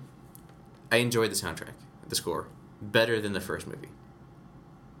 So I enjoyed the soundtrack, the score, better than the first movie.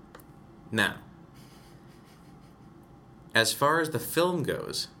 Now, as far as the film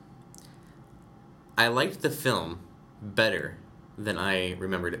goes, I liked the film better than I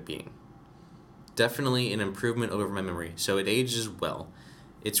remembered it being. Definitely an improvement over my memory, so it ages well.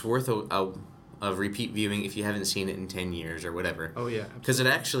 It's worth a repeat viewing if you haven't seen it in 10 years or whatever. Oh, yeah. Because it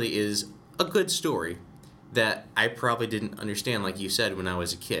actually is a good story that I probably didn't understand, like you said, when I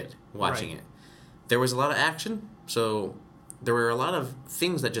was a kid watching it. There was a lot of action, so there were a lot of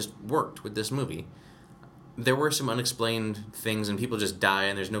things that just worked with this movie. There were some unexplained things, and people just die,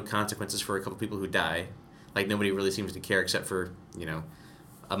 and there's no consequences for a couple people who die. Like, nobody really seems to care except for,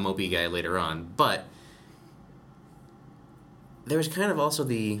 a mopey guy later on. But there's kind of also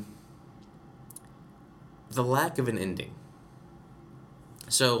the lack of an ending.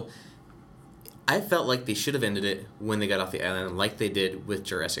 So I felt like they should have ended it when they got off the island, like they did with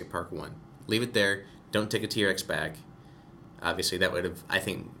Jurassic Park 1. Leave it there. Don't take a T-Rex back. Obviously, that would have, I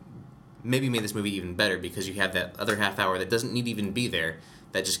think, maybe made this movie even better because you have that other half hour that doesn't need to even be there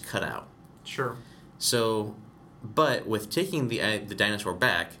that just cut out. Sure. So, but with taking the dinosaur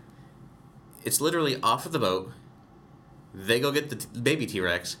back, it's literally off of the boat. They go get the baby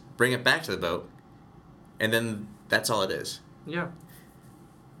T-Rex, bring it back to the boat, and then that's all it is. Yeah.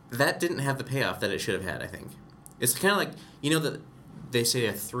 That didn't have the payoff that it should have had, I think. It's kind of like, that they say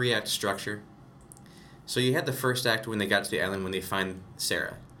a 3-act structure. So you had the first act when they got to the island when they find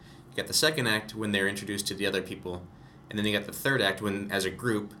Sarah. You got the second act when they're introduced to the other people. And then you got the third act when, as a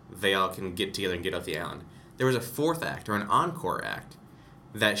group, they all can get together and get off the island. There was a fourth act, or an encore act,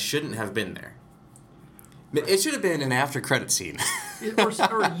 that shouldn't have been there. It should have been an after-credit scene. or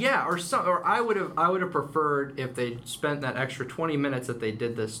I would have preferred if they spent that extra 20 minutes that they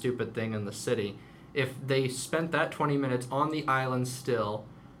did this stupid thing in the city. If they spent that 20 minutes on the island still,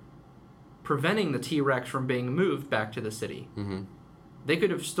 preventing the T-Rex from being moved back to the city. Mm-hmm. They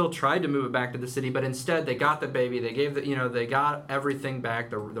could have still tried to move it back to the city, but instead they got the baby. They gave they got everything back.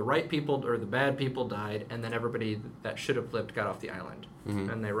 The right people or the bad people died, and then everybody that should have lived got off the island,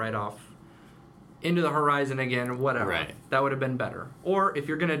 and they ride off into the horizon again. Whatever. Right. That would have been better. Or if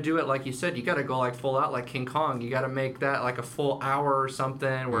you're gonna do it like you said, you got to go like full out like King Kong. You got to make that like a full hour or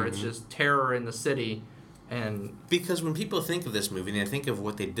something where it's just terror in the city. And because when people think of this movie and they think of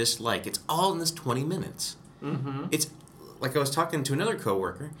what they dislike, it's all in this 20 minutes. Mm-hmm. It's like I was talking to another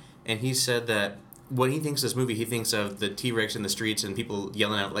coworker, and he said that when he thinks of this movie, he thinks of the T-Rex in the streets and people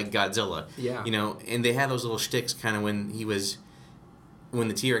yelling out like Godzilla. Yeah. You know, and they had those little shticks kind of when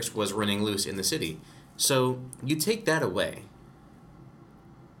the T-Rex was running loose in the city. So you take that away,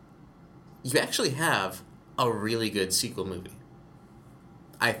 you actually have a really good sequel movie,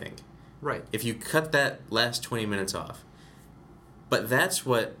 I think. Right. If you cut that last 20 minutes off. But that's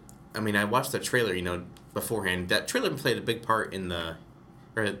what, I mean, I watched the trailer, beforehand. That trailer played a big part in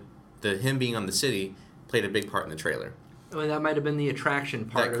him being on the city played a big part in the trailer. I mean, that might have been the attraction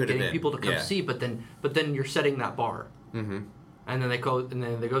part That of could have getting been, people to come yeah. see, but then you're setting that bar. Mm-hmm. And then they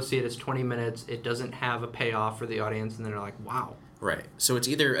go see it. It's 20 minutes. It doesn't have a payoff for the audience, and then they're like, "Wow." Right. So it's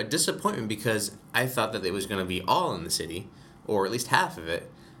either a disappointment because I thought that it was going to be all in the city, or at least half of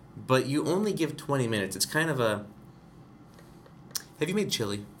it, but you only give 20 minutes. It's kind of a... Have you made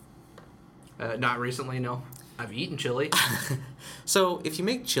chili? Not recently, no. I've eaten chili. So if you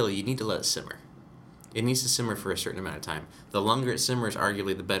make chili, you need to let it simmer. It needs to simmer for a certain amount of time. The longer it simmers,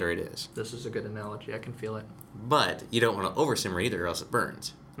 arguably, the better it is. This is a good analogy. I can feel it. But you don't want to over-simmer either, or else it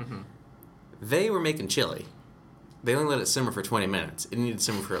burns. Mm-hmm. They were making chili. They only let it simmer for 20 minutes. It needed to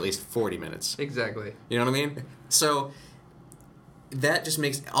simmer for at least 40 minutes. Exactly. You know what I mean? So that just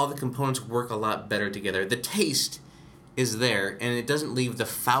makes all the components work a lot better together. The taste is there, and it doesn't leave the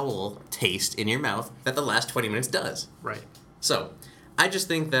foul taste in your mouth that the last 20 minutes does. Right. So I just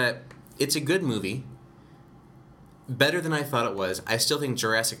think that it's a good movie. Better than I thought it was. I still think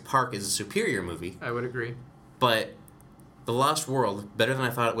Jurassic Park is a superior movie. I would agree. But The Lost World, better than I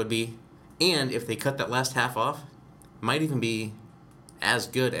thought it would be. And if they cut that last half off, might even be as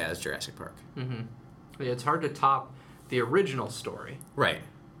good as Jurassic Park. Mm-hmm. Yeah, it's hard to top the original story, Right.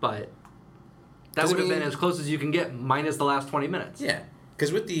 but that 'Cause, would I have been mean- as close as you can get, minus the last 20 minutes. Yeah.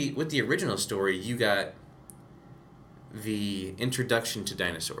 Because with the original story, you got the introduction to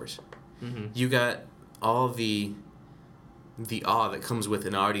dinosaurs. Mm-hmm. You got all the awe that comes with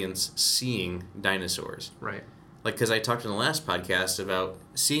an audience seeing dinosaurs. Right. Like, because I talked in the last podcast about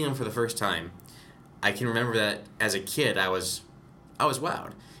seeing them for the first time. I can remember that as a kid, I was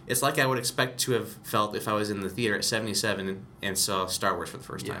wowed. It's like I would expect to have felt if I was in the theater at 77 and saw Star Wars for the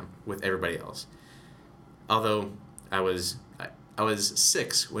first time with everybody else. Although I was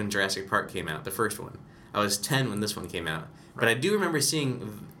 6 when Jurassic Park came out, the first one. I was 10 when this one came out. But I do remember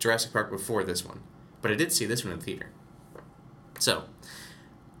seeing Jurassic Park before this one. But I did see this one in the theater. So,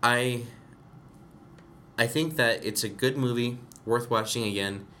 I think that it's a good movie, worth watching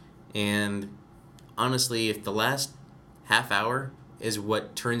again, and honestly, if the last half hour is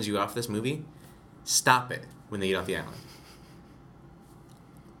what turns you off this movie, stop it when they get off the island.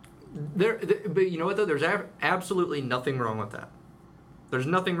 But you know what, though? There's absolutely nothing wrong with that. There's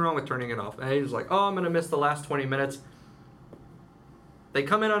nothing wrong with turning it off. And he's like, oh, I'm going to miss the last 20 minutes. They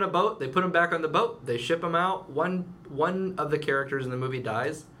come in on a boat. They put them back on the boat. They ship them out. One of the characters in the movie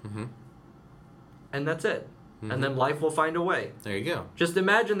dies. Mm-hmm. And that's it. Mm-hmm. And then life will find a way. There you go. Just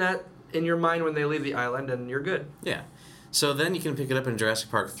imagine that in your mind when they leave the island, and you're good. Yeah. So then you can pick it up in Jurassic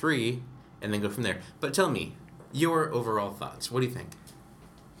Park 3 and then go from there. But tell me, your overall thoughts. What do you think?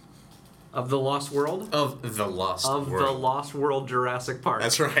 Of the Lost World? Of The Lost World. Of the Lost World Jurassic Park.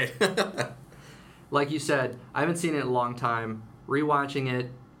 That's right. Like you said, I haven't seen it in a long time. Rewatching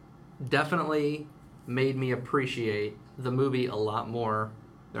it definitely made me appreciate the movie a lot more.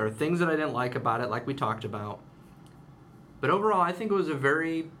 There are things that I didn't like about it, like we talked about. But overall, I think it was a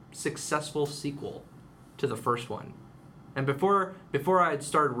very successful sequel to the first one. And before I had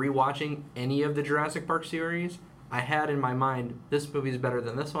started rewatching any of the Jurassic Park series, I had in my mind, this movie's better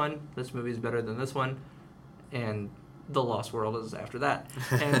than this one, this movie's better than this one, and The Lost World is after that.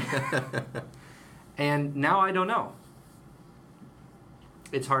 And, and now I don't know.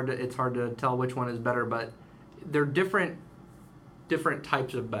 It's hard to tell which one is better, but they're different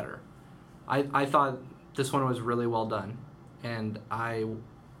types of better. I thought this one was really well done, and I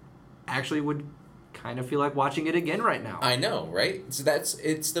actually would kind of feel like watching it again right now. I know, right? So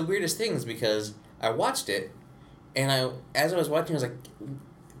it's the weirdest things because I watched it, and as I was watching, I was like,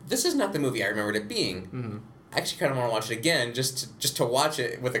 this is not the movie I remembered it being. Mm-hmm. I actually kind of want to watch it again just to watch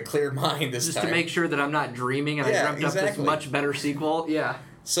it with a clear mind this Just time. to make sure that I'm not dreaming and Yeah, I dreamt up this exactly. much better sequel. Yeah.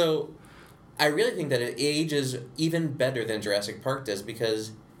 So, I really think that it ages even better than Jurassic Park does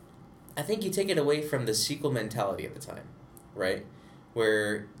because I think you take it away from the sequel mentality at the time, right?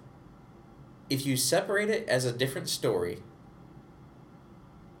 Where if you separate it as a different story,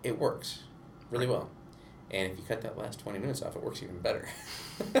 it works really well. And if you cut that last 20 minutes off, it works even better.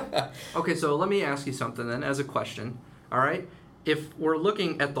 Okay, so let me ask you something then as a question. All right? if we're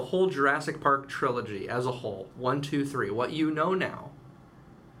looking at the whole Jurassic Park trilogy as a whole, 1, 2, 3, what you know now,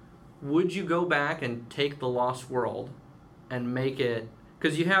 would you go back and take The Lost World and make it...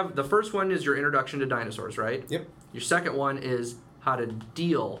 Because you have... The first one is your introduction to dinosaurs, right? Yep. Your second one is how to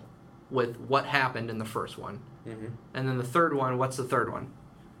deal with what happened in the first one. Mm-hmm. And then the third one, what's the third one?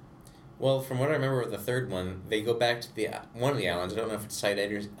 Well, from what I remember with the third one, they go back to the one of the islands. I don't know if it's Site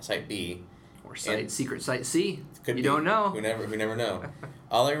A or Site B. Or Secret Site C. Could you be. don't know. We never know.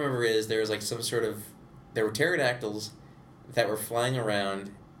 All I remember is there was like some sort of... There were pterodactyls that were flying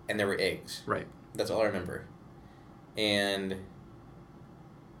around, and there were eggs. Right. That's all I remember. And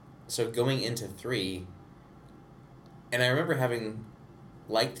so going into 3, and I remember having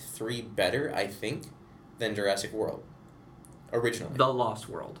liked 3 better, I think, than Jurassic World. Originally. The Lost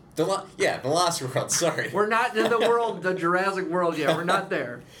World. The Lost World, sorry. We're not in the Jurassic World yet. We're not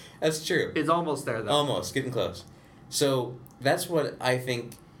there. That's true. It's almost there, though. Almost, getting close. So that's what I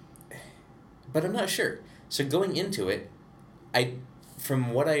think, but I'm not sure. So going into it,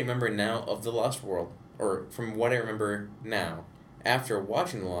 from what I remember now of The Lost World, or from what I remember now, after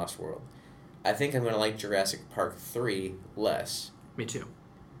watching The Lost World, I think I'm going to like Jurassic Park 3 less. Me too.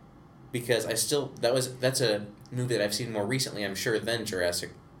 Because that's a movie that I've seen more recently, I'm sure, than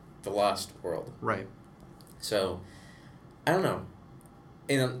The Lost World. Right. So, I don't know.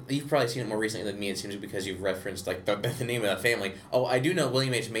 And you've probably seen it more recently than me, it seems, because you've referenced like the name of the family. Oh, I do know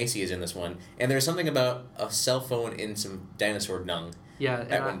William H. Macy is in this one. And there's something about a cell phone in some dinosaur dung. Yeah,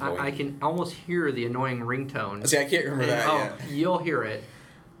 at one point. I can almost hear the annoying ringtone. See, I can't remember that yet. You'll hear it.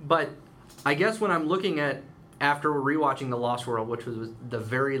 But I guess when I'm looking at, after rewatching The Lost World, which was the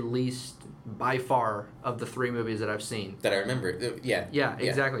very least, by far, of the 3 movies that I've seen. That I remember. Yeah. Yeah,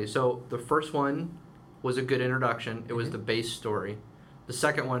 exactly. So the first one was a good introduction. It was the base story. The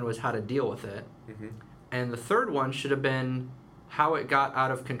second one was how to deal with it. Mm-hmm. And the third one should have been how it got out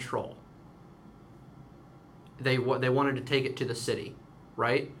of control. They wanted to take it to the city,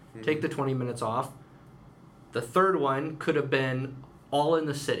 right? Mm-hmm. Take the 20 minutes off. The third one could have been all in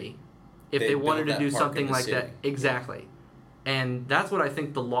the city if they wanted to do something like that. Exactly. And that's what I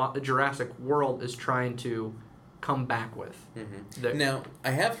think the Jurassic World is trying to come back with. Mm-hmm. Now,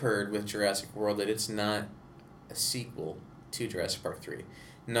 I have heard with Jurassic World that it's not a sequel to Jurassic Park 3.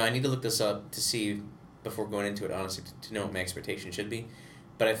 Now, I need to look this up to see, before going into it, honestly, to know what my expectation should be.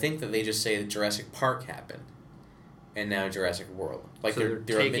 But I think that they just say that Jurassic Park happened, and now Jurassic World. Like so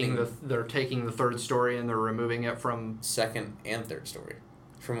they're taking the third story and they're removing it from second and third story,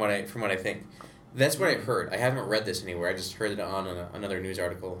 from what I think. That's what I heard. I haven't read this anywhere. I just heard it on another news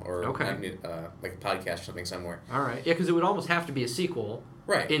article or like a podcast or something somewhere. All right. Yeah, because it would almost have to be a sequel.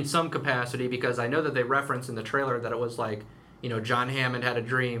 Right. In some capacity, because I know that they referenced in the trailer that it was like, John Hammond had a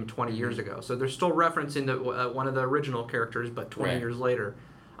dream 20 years ago. So they're still referencing one of the original characters, but 20 years later.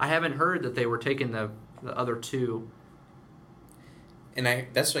 I haven't heard that they were taking the other 2. And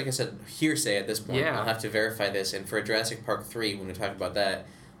that's like I said, hearsay at this point. Yeah. I'll have to verify this. And for Jurassic Park 3, when we talk about that,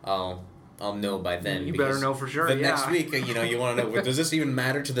 I'll know by then. You better know for sure. Next week, you want to know, does this even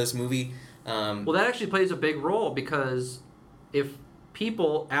matter to this movie? Well, that actually plays a big role, because if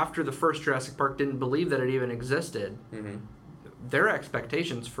people after the first Jurassic Park didn't believe that it even existed, mm-hmm. their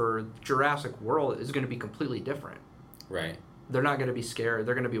expectations for Jurassic World is going to be completely different. Right. They're not going to be scared.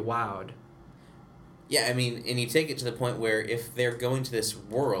 They're going to be wowed. Yeah, I mean, and you take it to the point where if they're going to this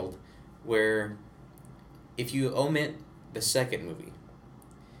world where if you omit the second movie,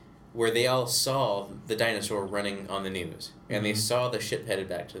 where they all saw the dinosaur running on the news, and they saw the ship headed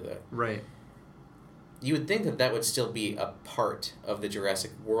back to the... Right. You would think that would still be a part of the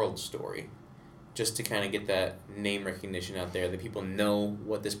Jurassic World story, just to kind of get that name recognition out there, that people know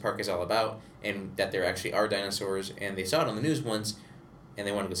what this park is all about, and that there actually are dinosaurs, and they saw it on the news once, and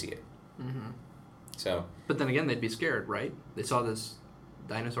they want to go see it. Mm-hmm. So. But then again, they'd be scared, right? They saw this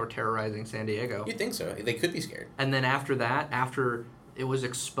dinosaur terrorizing San Diego. You'd think so. They could be scared. And then after that, after it was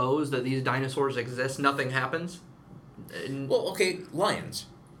exposed that these dinosaurs exist, nothing happens? Well, okay, lions.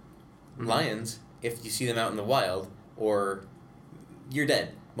 Mm-hmm. Lions, if you see them out in the wild, or you're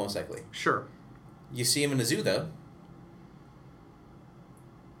dead, most likely. Sure. You see them in a zoo, though.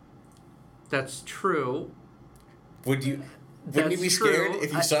 That's true. Wouldn't you be scared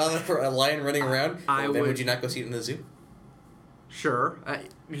if you saw a lion running around? Would you not go see it in the zoo? Sure.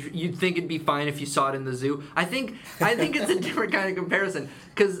 You'd think it'd be fine if you saw it in the zoo. I think it's a different kind of comparison,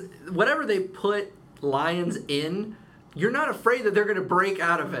 because whatever they put lions in, you're not afraid that they're going to break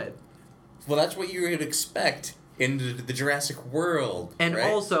out of it. Well, that's what you would expect in the Jurassic World. And right?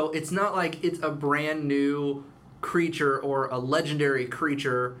 also, it's not like it's a brand new creature or a legendary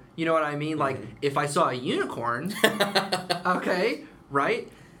creature. You know what I mean? Like, if I saw a unicorn, okay,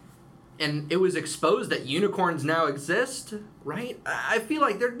 right? And it was exposed that unicorns now exist, right? I feel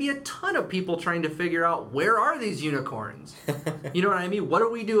like there'd be a ton of people trying to figure out, where are these unicorns? You know what I mean? What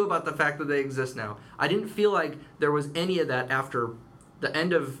do we do about the fact that they exist now? I didn't feel like there was any of that after the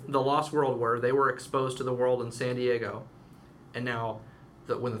end of The Lost World, where they were exposed to the world in San Diego. And now,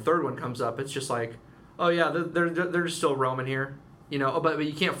 when the third one comes up, it's just like, oh yeah, they're just still roaming here. You know, but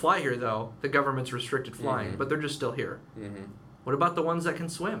you can't fly here, though. The government's restricted flying, but they're just still here. What about the ones that can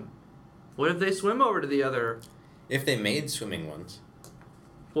swim? What if they swim over to the other? If they made swimming ones.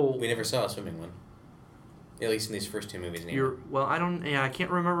 Well, We never saw a swimming one. At least in these first two movies. Anyway. I can't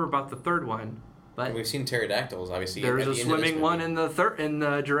remember about the third one, but And we've seen pterodactyls, obviously. there's a swimming one in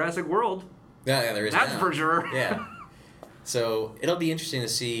the Jurassic World. Yeah, there is. That's now. for sure. Yeah. So it'll be interesting to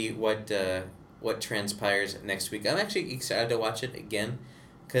see what transpires next week. I'm actually excited to watch it again,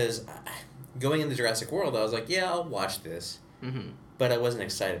 because going into Jurassic World, I was like, yeah, I'll watch this, but I wasn't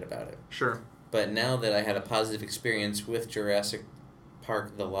excited about it. Sure. But now that I had a positive experience with Jurassic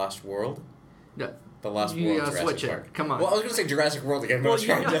Park: The Lost World. Yeah. The Lost You World, gotta Jurassic switch it. Park. Come on. Well, I was going to say Jurassic World again, but I was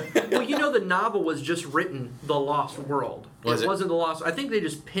trying to... Well, the novel was just written The Lost World. Was it? Wasn't The Lost... I think they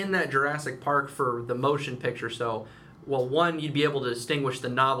just pinned that Jurassic Park for the motion picture, so... Well, one, you'd be able to distinguish the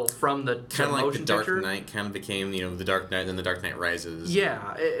novel from the Kind of like motion The Dark picture. Knight kind of became, The Dark Knight, then The Dark Knight Rises.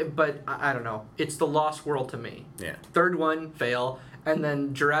 Yeah, but I don't know. It's The Lost World to me. Yeah. Third one, fail. And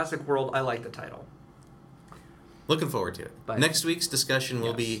then Jurassic World, I like the title. Looking forward to it. But- Next week's discussion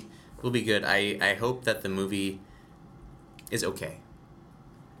will Yes. be good. I hope that the movie is okay.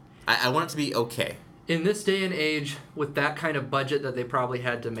 I want it to be okay. In this day and age, with that kind of budget that they probably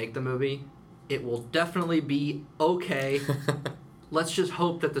had to make the movie, it will definitely be okay. Let's just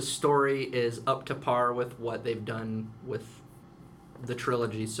hope that the story is up to par with what they've done with the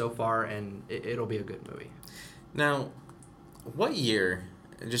trilogy so far, and it'll be a good movie. Now, what year,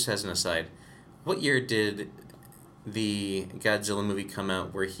 just as an aside, what year did the Godzilla movie come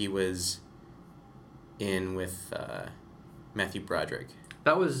out where he was in with Matthew Broderick?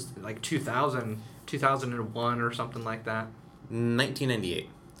 That was like 2000, 2001 or something like that. 1998.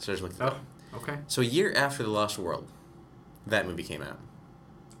 So just look at that. Oh, okay. So a year after The Lost World, that movie came out.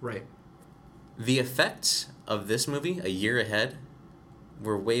 Right. The effects of this movie, a year ahead,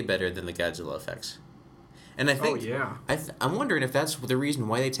 were way better than the Godzilla effects. And I think... Oh, yeah. I'm wondering if that's the reason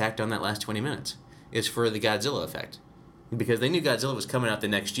why they tacked on that last 20 minutes, is for the Godzilla effect. Because they knew Godzilla was coming out the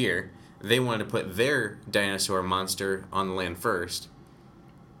next year. They wanted to put their dinosaur monster on the land first.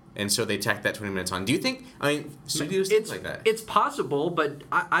 And so they tacked that 20 minutes on. Do you think... studios think like that. It's possible, but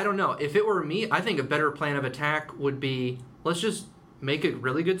I don't know. If it were me, I think a better plan of attack would be, let's just make a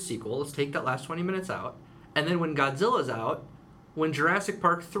really good sequel. Let's take that last 20 minutes out. And then when Godzilla's out, when Jurassic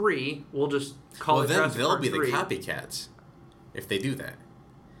Park 3, we'll just call it Jurassic Park 3. Well, then they'll be the copycats if they do that.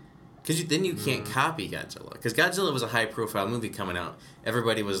 Because then you can't copy Godzilla. Because Godzilla was a high-profile movie coming out.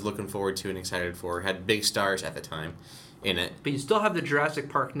 Everybody was looking forward to and excited for. Had big stars at the time in it. But you still have the Jurassic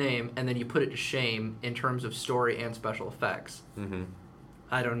Park name, and then you put it to shame in terms of story and special effects. Mm-hmm.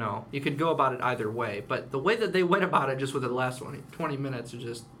 I don't know. You could go about it either way, but the way that they went about it just with the last 20 minutes is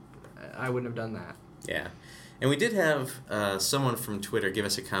just... I wouldn't have done that. Yeah. And we did have someone from Twitter give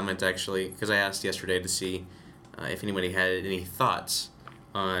us a comment, actually, because I asked yesterday to see if anybody had any thoughts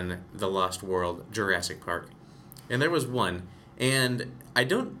on The Lost World, Jurassic Park. And there was one. And I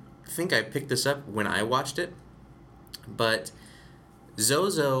don't think I picked this up when I watched it, but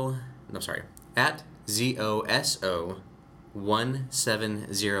at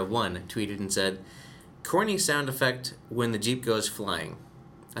ZOSO1701 tweeted and said, "Corny sound effect when the Jeep goes flying."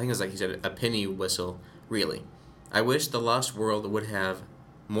 I think it was like he said, a penny whistle, really. I wish The Lost World would have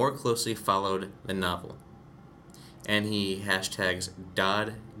more closely followed the novel. And he hashtags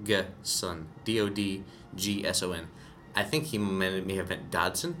Dodgson, Dodgson. I think he may have meant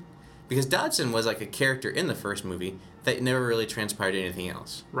Dodson, because Dodson was like a character in the first movie that never really transpired anything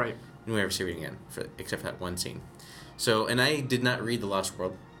else. Right. And we never see it again, except for that one scene. So, and I did not read The Lost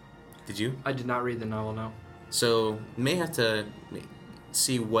World. Did you? I did not read the novel, no. So, may have to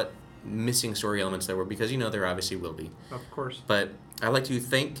see what missing story elements there were, because there obviously will be. Of course. But I'd like to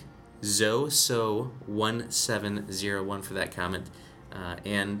thank ZoSo1701 for that comment.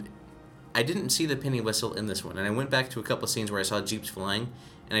 And I didn't see the penny whistle in this one. And I went back to a couple scenes where I saw Jeeps flying,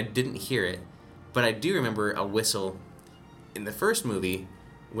 and I didn't hear it. But I do remember a whistle in the first movie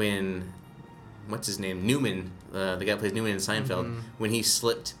when, what's his name, Newman, the guy who plays Newman in Seinfeld, when he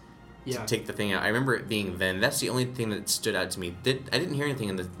slipped Yeah. take the thing out. I remember it being then. That's the only thing that stood out to me. I didn't hear anything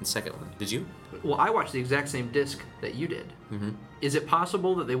in the second one. Did you? Well, I watched the exact same disc that you did. Mm-hmm. Is it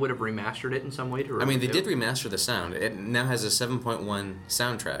possible that they would have remastered it in some way to remove I mean, they it? did remaster the sound. It now has a 7.1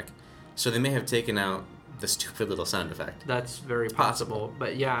 soundtrack, so they may have taken out the stupid little sound effect. That's very possible.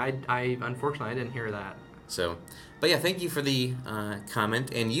 But yeah, I unfortunately I didn't hear that. So, but yeah, thank you for the comment,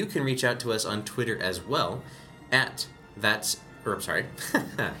 and you can reach out to us on Twitter as well at at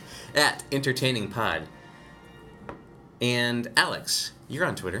EntertainingPod. And Alex, you're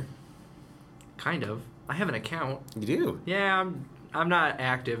on Twitter. Kind of. I have an account. You do. Yeah, I'm not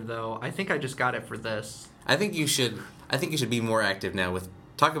active though. I think I just got it for this. I think you should be more active now. With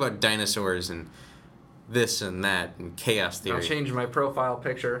talk about dinosaurs and this and that and chaos theory. I'll change my profile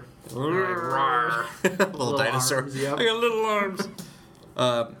picture. Little dinosaur. Arms, yep. I got little arms.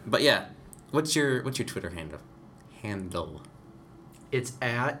 But yeah, what's your Twitter handle? It's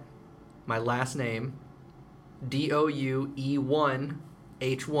at my last name,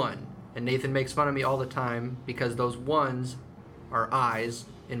 DOUE1H1. And Nathan makes fun of me all the time because those ones are I's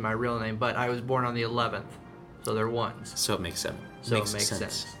in my real name, but I was born on the 11th, so they're ones. So it makes sense. So it makes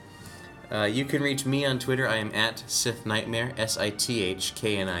sense. You can reach me on Twitter. I am at Sith Nightmare,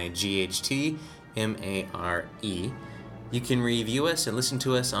 SITHKNIGHTMARE. You can review us and listen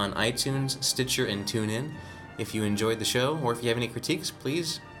to us on iTunes, Stitcher, and TuneIn. If you enjoyed the show, or if you have any critiques,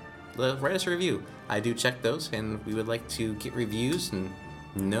 please write us a review. I do check those, and we would like to get reviews and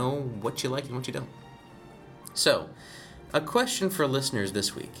know what you like and what you don't. So, a question for listeners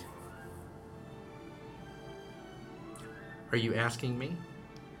this week. Are you asking me?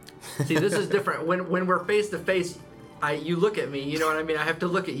 See, this is different. When we're face to face, you look at me. You know what I mean? I have to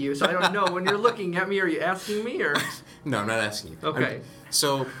look at you, so I don't know. When you're looking at me, are you asking me or? No, I'm not asking you. Okay.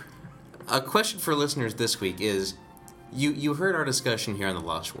 So, a question for listeners this week is, you heard our discussion here on The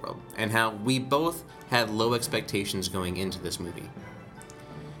Lost World, and how we both had low expectations going into this movie.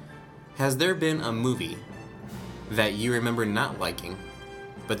 Has there been a movie that you remember not liking,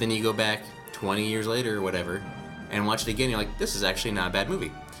 but then you go back 20 years later or whatever, and watch it again, you're like, this is actually not a bad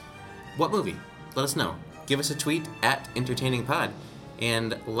movie? What movie? Let us know. Give us a tweet at EntertainingPod,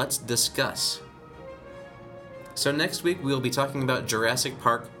 and let's discuss. So next week, we'll be talking about Jurassic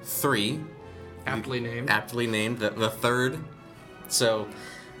Park 3. Aptly named. Aptly named, the third. So...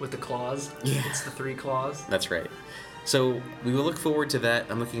 With the claws. Yeah. It's the 3 claws. That's right. So we will look forward to that.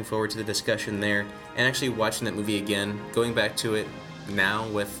 I'm looking forward to the discussion there, and actually watching that movie again, going back to it now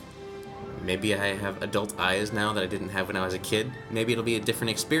with... Maybe I have adult eyes now that I didn't have when I was a kid. Maybe it'll be a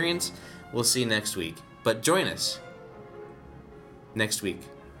different experience. We'll see next week. But join us next week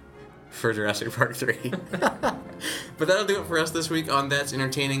for Jurassic Park 3. But that'll do it for us this week on That's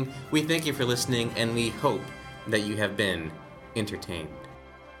Entertaining. We thank you for listening, and we hope that you have been entertained.